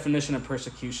share the definition of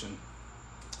persecution.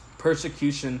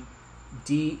 Persecution,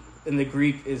 in the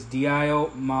Greek, is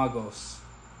diomagos.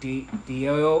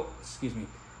 Diogemos.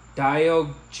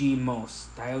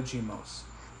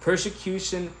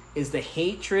 Persecution is the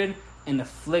hatred and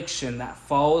affliction that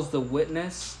follows the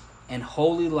witness and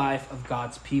holy life of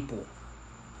God's people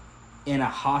in a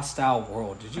hostile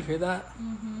world. Did you hear that?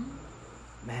 Mm-hmm.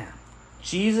 Man.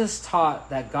 Jesus taught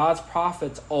that God's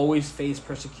prophets always face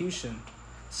persecution.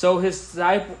 So his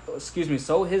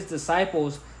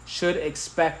disciples should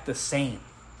expect the same.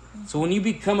 So when you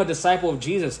become a disciple of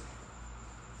Jesus,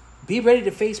 be ready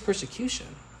to face persecution.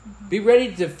 Mm-hmm. Be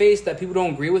ready to face that people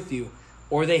don't agree with you,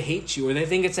 or they hate you, or they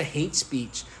think it's a hate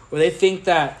speech, or they think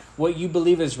that what you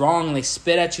believe is wrong, and they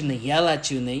spit at you, and they yell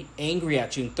at you, and they angry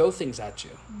at you, and throw things at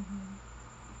you. Mm-hmm.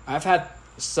 I've had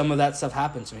some of that stuff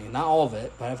happen to me. Not all of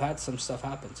it, but I've had some stuff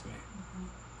happen to me. Mm-hmm.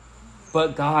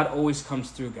 But God always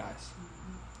comes through, guys.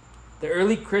 Mm-hmm. The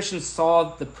early Christians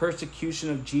saw the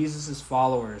persecution of Jesus'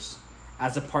 followers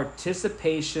as a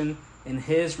participation in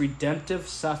his redemptive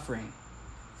suffering,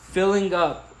 filling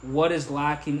up what is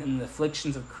lacking in the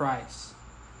afflictions of Christ.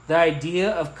 The idea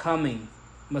of coming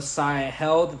Messiah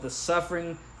held that the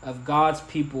suffering of God's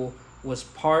people was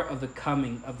part of the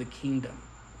coming of the kingdom.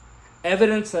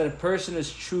 Evidence that a person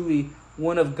is truly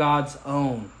one of God's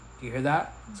own. Do you hear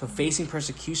that? Mm-hmm. So facing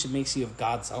persecution makes you of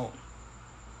God's own.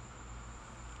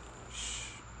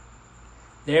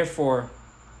 Therefore,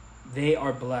 they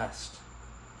are blessed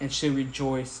and should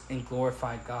rejoice and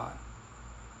glorify God.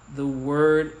 The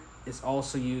word is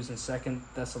also used in 2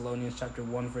 Thessalonians chapter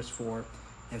 1 verse 4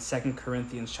 and 2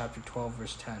 Corinthians chapter 12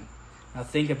 verse 10. Now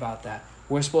think about that.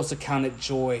 We're supposed to count it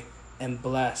joy and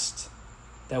blessed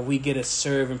that we get to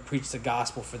serve and preach the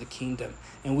gospel for the kingdom.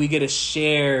 And we get to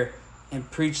share and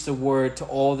preach the word to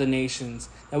all the nations.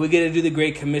 That we get to do the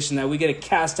Great Commission. That we get to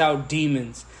cast out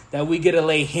demons. That we get to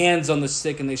lay hands on the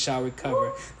sick and they shall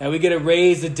recover. That we get to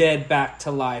raise the dead back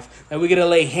to life. That we get to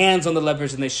lay hands on the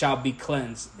lepers and they shall be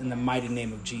cleansed in the mighty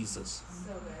name of Jesus.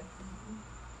 So good.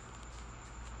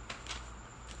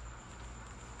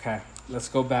 Okay, let's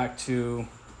go back to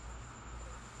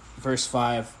verse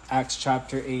 5, Acts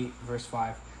chapter 8, verse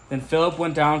 5. Then Philip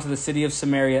went down to the city of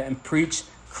Samaria and preached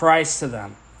Christ to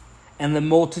them. And the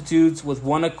multitudes with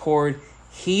one accord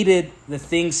heeded the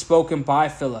things spoken by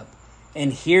Philip,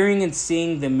 and hearing and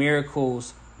seeing the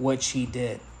miracles which he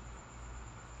did.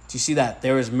 Do you see that?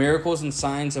 There was miracles and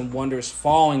signs and wonders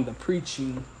following the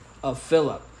preaching of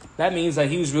Philip. That means that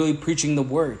he was really preaching the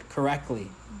word correctly.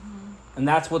 And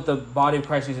that's what the body of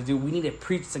Christ needs to do. We need to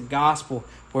preach the gospel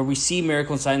where we see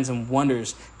miracles, signs, and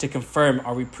wonders to confirm,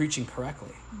 are we preaching correctly?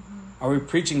 Mm-hmm. Are we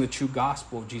preaching the true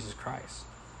gospel of Jesus Christ?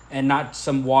 And not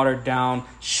some watered down,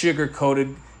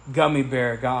 sugar-coated, gummy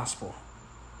bear gospel.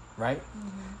 Right?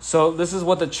 Mm-hmm. So this is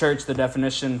what the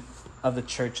definition of the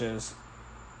church is.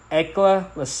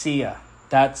 Ekklesia.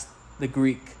 That's the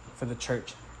Greek for the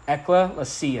church.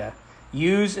 Ekklesia.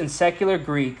 Used in secular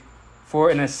Greek for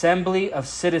an assembly of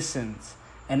citizens,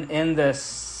 and in the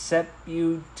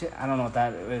I don't know what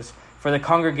that is, for the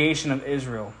congregation of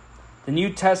Israel. The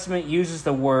New Testament uses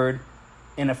the word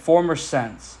in a former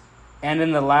sense and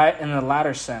in the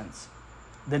latter sense.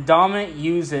 The dominant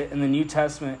use it in the New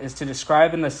Testament is to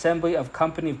describe an assembly of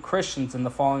company of Christians in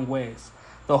the following ways.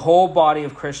 the whole body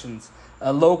of Christians,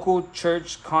 a local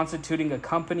church constituting a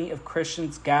company of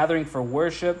Christians gathering for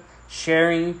worship,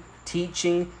 sharing,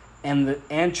 teaching,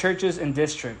 and churches and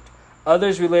district.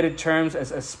 Others related terms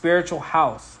as a spiritual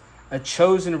house, a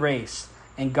chosen race,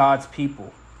 and God's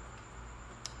people.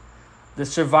 The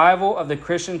survival of the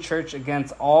Christian church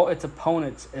against all its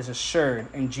opponents is assured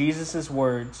in Jesus'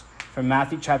 words from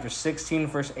Matthew chapter 16,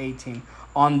 verse 18.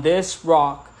 On this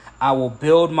rock I will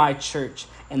build my church,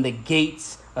 and the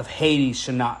gates of Hades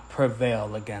shall not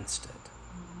prevail against it.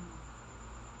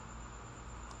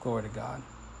 Glory to God.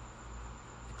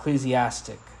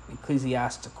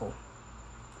 Ecclesiastical.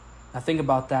 Now think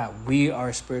about that. We are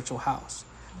a spiritual house.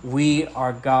 We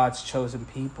are God's chosen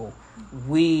people.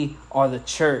 We are the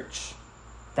church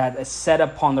that is set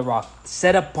upon the rock,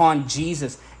 set upon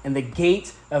Jesus, and the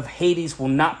gate of Hades will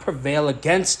not prevail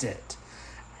against it.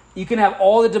 You can have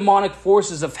all the demonic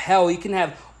forces of hell. You can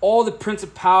have all the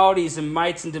principalities and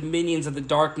mights and dominions of the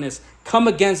darkness come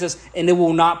against us, and it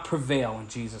will not prevail in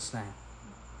Jesus' name.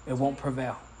 It won't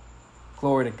prevail.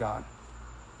 Glory to God.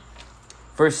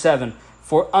 Verse 7,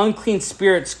 for unclean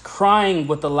spirits crying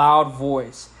with a loud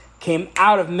voice came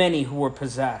out of many who were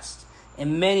possessed,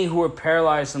 and many who were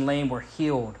paralyzed and lame were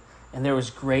healed, and there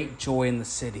was great joy in the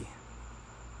city.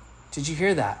 Did you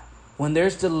hear that? When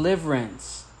there's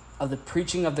deliverance of the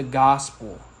preaching of the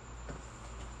gospel,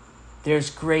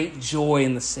 there's great joy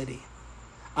in the city.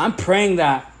 I'm praying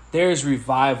that there's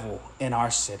revival in our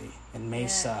city, in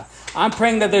Mesa. Yes. I'm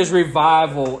praying that there's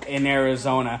revival in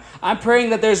Arizona. I'm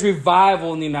praying that there's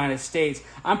revival in the United States.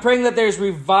 I'm praying that there's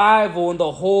revival in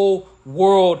the whole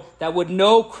world that would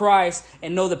know Christ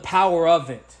and know the power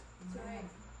of it. Right.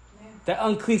 Yeah. That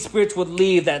unclean spirits would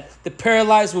leave, that the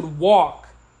paralyzed would walk,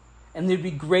 and there'd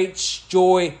be great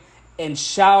joy and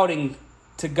shouting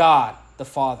to God the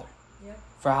Father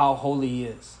for how holy He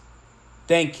is.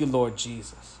 Thank you, Lord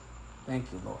Jesus.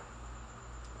 Thank you, Lord.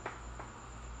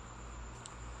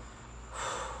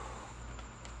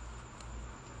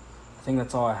 I think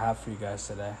that's all I have for you guys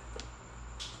today.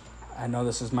 I know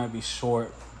this might be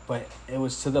short, but it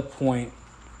was to the point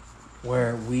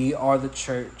where we are the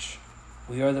church.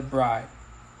 We are the bride.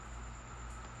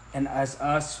 And as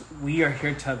us, we are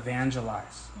here to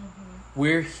evangelize.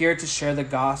 We're here to share the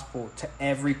gospel to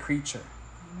every creature.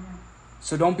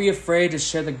 So don't be afraid to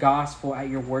share the gospel at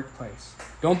your workplace.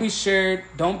 Don't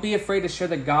be afraid to share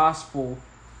the gospel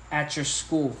at your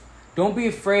school. Don't be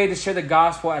afraid to share the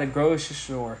gospel at a grocery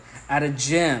store, at a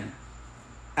gym,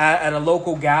 at a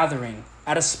local gathering,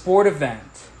 at a sport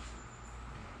event.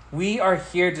 We are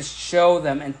here to show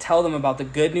them and tell them about the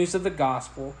good news of the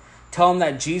gospel. Tell them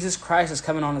that Jesus Christ is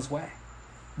coming on His way.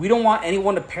 We don't want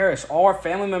anyone to perish. All our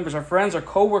family members, our friends, our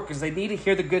co-workers, they need to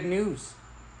hear the good news.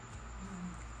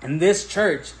 And this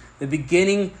church, the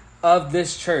beginning of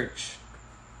this church,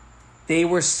 they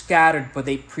were scattered, but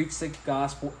they preached the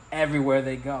gospel everywhere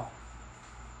they go.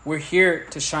 We're here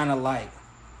to shine a light.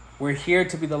 We're here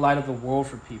to be the light of the world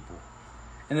for people.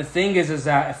 And the thing is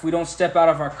that if we don't step out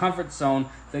of our comfort zone,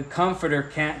 the Comforter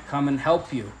can't come and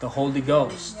help you, the Holy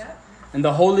Ghost. Yep. And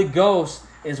the Holy Ghost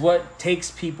is what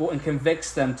takes people and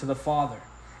convicts them to the Father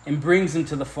and brings them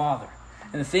to the Father.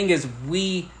 And the thing is,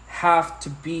 we have to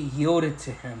be yielded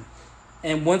to Him.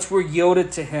 And once we're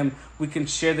yielded to Him, we can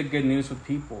share the good news with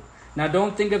people. Now,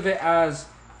 don't think of it as,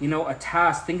 a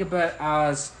task. Think of it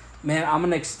as, man, I'm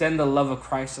going to extend the love of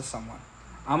Christ to someone.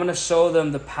 I'm going to show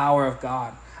them the power of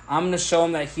God. I'm going to show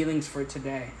them that healing's for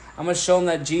today. I'm going to show them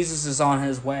that Jesus is on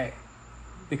His way.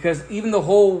 Because even the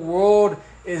whole world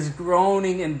is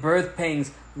groaning in birth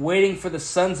pains, waiting for the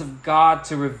sons of God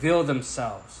to reveal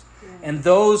themselves. Yeah. And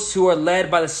those who are led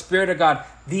by the Spirit of God,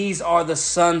 these are the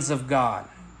sons of God.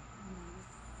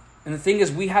 And the thing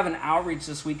is, we have an outreach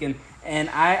this weekend, and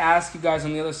I ask you guys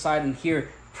on the other side and here,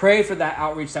 pray for that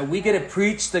outreach, that we get to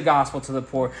preach the gospel to the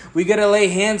poor. We get to lay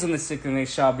hands on the sick and they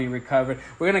shall be recovered.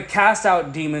 We're going to cast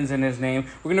out demons in His name.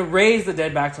 We're going to raise the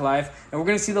dead back to life, and we're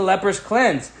going to see the lepers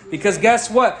cleansed. Because guess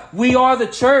what? We are the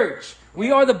church.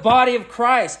 We are the body of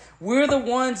Christ. We're the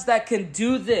ones that can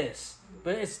do this,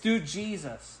 but it's through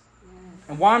Jesus.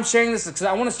 And why I'm sharing this is because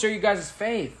I want to stir you guys'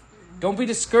 faith. Don't be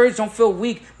discouraged. Don't feel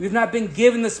weak. We've not been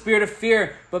given the spirit of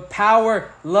fear, but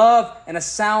power, love, and a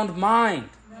sound mind.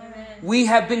 Amen. We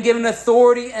have been given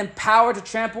authority and power to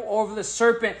trample over the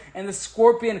serpent and the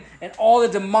scorpion and all the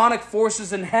demonic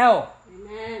forces in hell.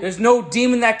 Amen. There's no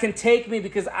demon that can take me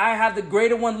because I have the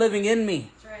greater one living in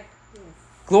me. That's right. Yes.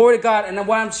 Glory to God. And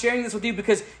why I'm sharing this with you,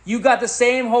 because you got the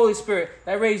same Holy Spirit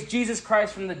that raised Jesus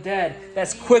Christ from the dead,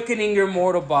 that's quickening your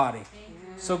mortal body.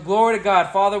 So glory to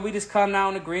God. Father, we just come now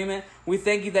in agreement. We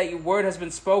thank you that your word has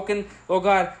been spoken. Lord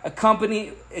God,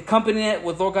 accompany it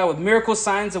with, Lord God, with miracle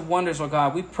signs and wonders, Lord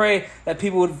God. We pray that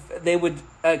people would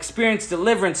experience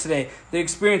deliverance today. They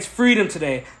experience freedom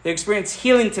today. They experience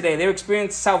healing today. They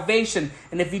experience salvation.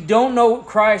 And if you don't know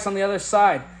Christ on the other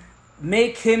side,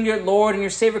 make him your Lord and your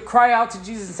Savior. Cry out to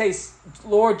Jesus and say,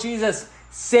 Lord Jesus,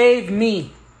 save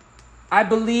me. I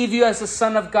believe you as the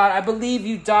Son of God. I believe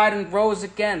you died and rose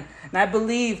again. And I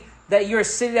believe that you're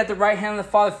seated at the right hand of the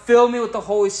Father. Fill me with the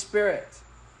Holy Spirit.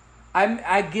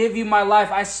 I give you my life.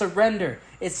 I surrender.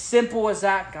 It's simple as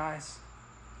that, guys.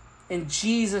 In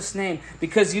Jesus' name.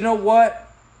 Because you know what?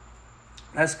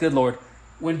 That's good, Lord.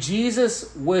 When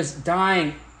Jesus was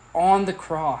dying on the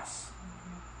cross,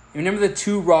 you remember the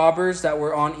two robbers that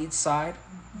were on each side?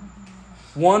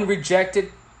 One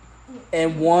rejected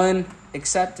and one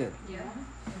accepted. Yeah.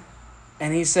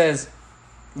 And he says,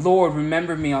 Lord,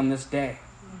 remember me on this day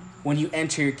when you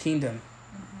enter your kingdom.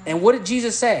 And what did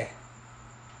Jesus say?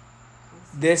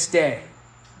 This day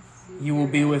you will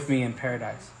be with me in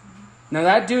paradise. Now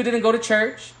that dude didn't go to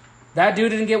church. That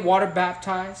dude didn't get water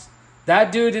baptized.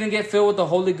 That dude didn't get filled with the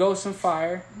Holy Ghost and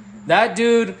fire. That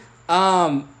dude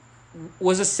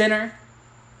was a sinner.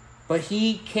 But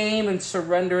he came in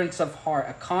surrenderance of heart,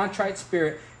 a contrite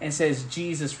spirit, and says,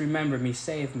 Jesus, remember me,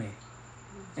 save me.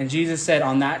 And Jesus said,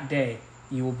 on that day,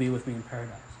 you will be with me in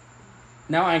paradise.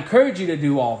 Now, I encourage you to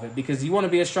do all of it because you want to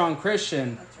be a strong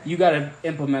Christian. Right. You got to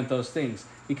implement those things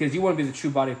because you want to be the true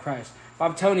body of Christ. But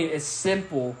I'm telling you, it's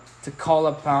simple to call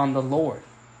upon the Lord.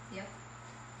 Yep.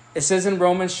 It says in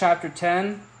Romans chapter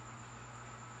 10,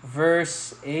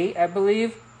 verse 8, I believe,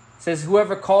 it says,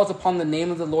 whoever calls upon the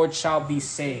name of the Lord shall be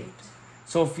saved.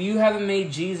 So if you haven't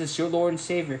made Jesus your Lord and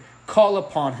Savior, call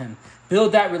upon him.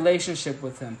 Build that relationship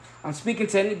with him. I'm speaking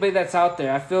to anybody that's out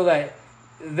there. I feel that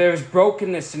there's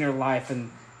brokenness in your life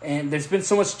and there's been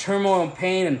so much turmoil and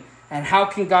pain and how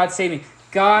can God save me?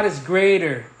 God is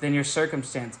greater than your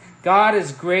circumstance. God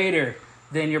is greater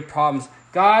than your problems.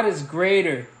 God is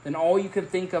greater than all you can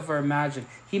think of or imagine.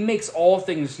 He makes all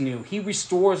things new. He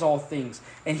restores all things.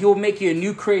 And he will make you a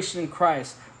new creation in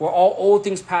Christ where all old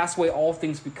things pass away, all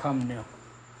things become new.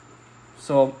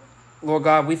 So, Lord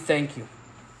God, we thank you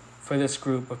for this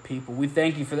group of people. We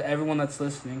thank you for everyone that's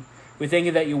listening. We thank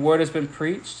you that your word has been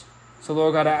preached. So,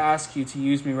 Lord God, I ask you to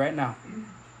use me right now.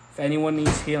 If anyone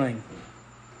needs healing.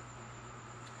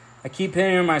 I keep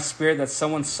hearing in my spirit that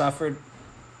someone suffered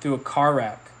through a car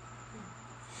wreck.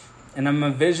 And I'm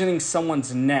envisioning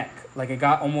someone's neck like it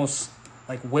got almost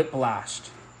like whiplashed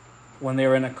when they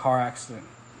were in a car accident.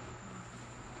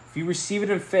 If you receive it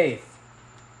in faith,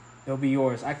 it'll be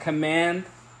yours. I command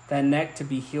that neck to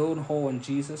be healed and whole in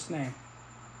Jesus' name.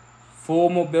 Full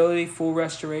mobility, full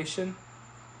restoration.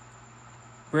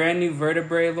 Brand new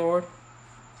vertebrae, Lord.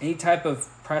 Any type of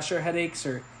pressure headaches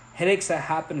or headaches that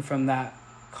happen from that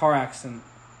car accident,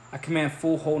 I command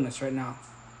full wholeness right now.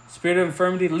 Spirit of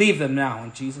infirmity, leave them now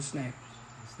in Jesus' name.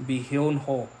 Be healed and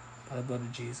whole by the blood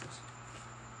of Jesus.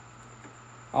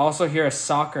 I also hear a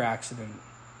soccer accident.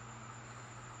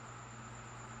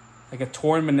 Like a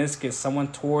torn meniscus.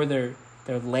 Someone tore their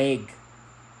leg,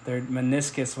 their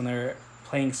meniscus when they're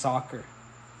playing soccer.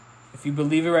 If you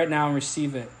believe it right now and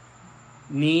receive it,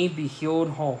 knee be healed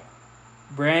and whole.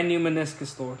 Brand new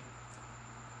meniscus, Lord.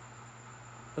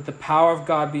 Let the power of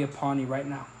God be upon you right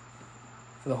now.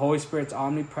 For the Holy Spirit's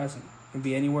omnipresent. He can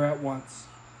be anywhere at once.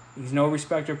 He's no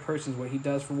respecter of persons. What he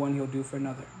does for one, he'll do for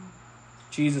another.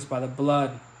 Jesus, by the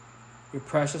blood, your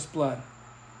precious blood,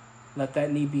 let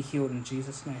that knee be healed in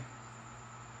Jesus' name.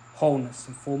 Wholeness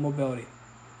and full mobility.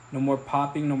 No more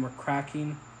popping, no more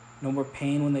cracking, no more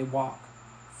pain when they walk.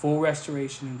 Full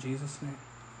restoration in Jesus' name.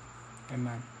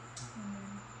 Amen.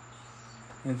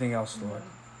 Anything else, Lord?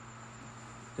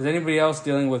 Is anybody else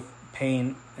dealing with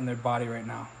pain in their body right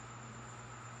now?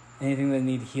 Anything they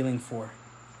need healing for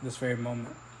this very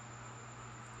moment?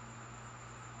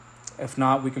 If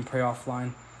not, we can pray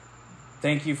offline.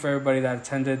 Thank you for everybody that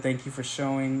attended. Thank you for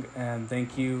showing, and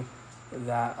thank you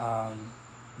that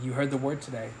you heard the word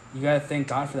today. You got to thank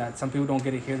God for that. Some people don't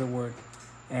get to hear the word.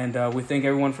 And we thank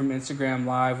everyone from Instagram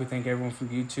Live. We thank everyone from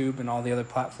YouTube and all the other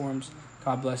platforms.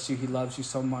 God bless you. He loves you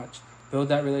so much. Build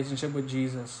that relationship with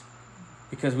Jesus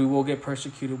because we will get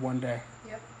persecuted one day.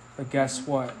 Yep. But guess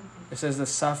what? It says the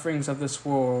sufferings of this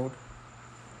world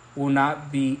will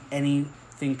not be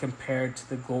anything compared to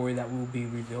the glory that will be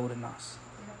revealed in us.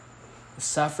 Yep. The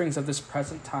sufferings of this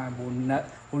present time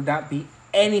will not be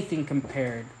anything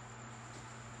compared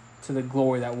to the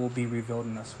glory that will be revealed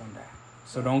in us one day.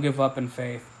 So don't give up in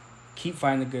faith. Keep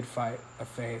fighting the good fight of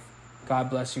faith. God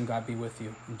bless you and God be with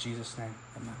you. In Jesus' name,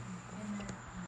 amen.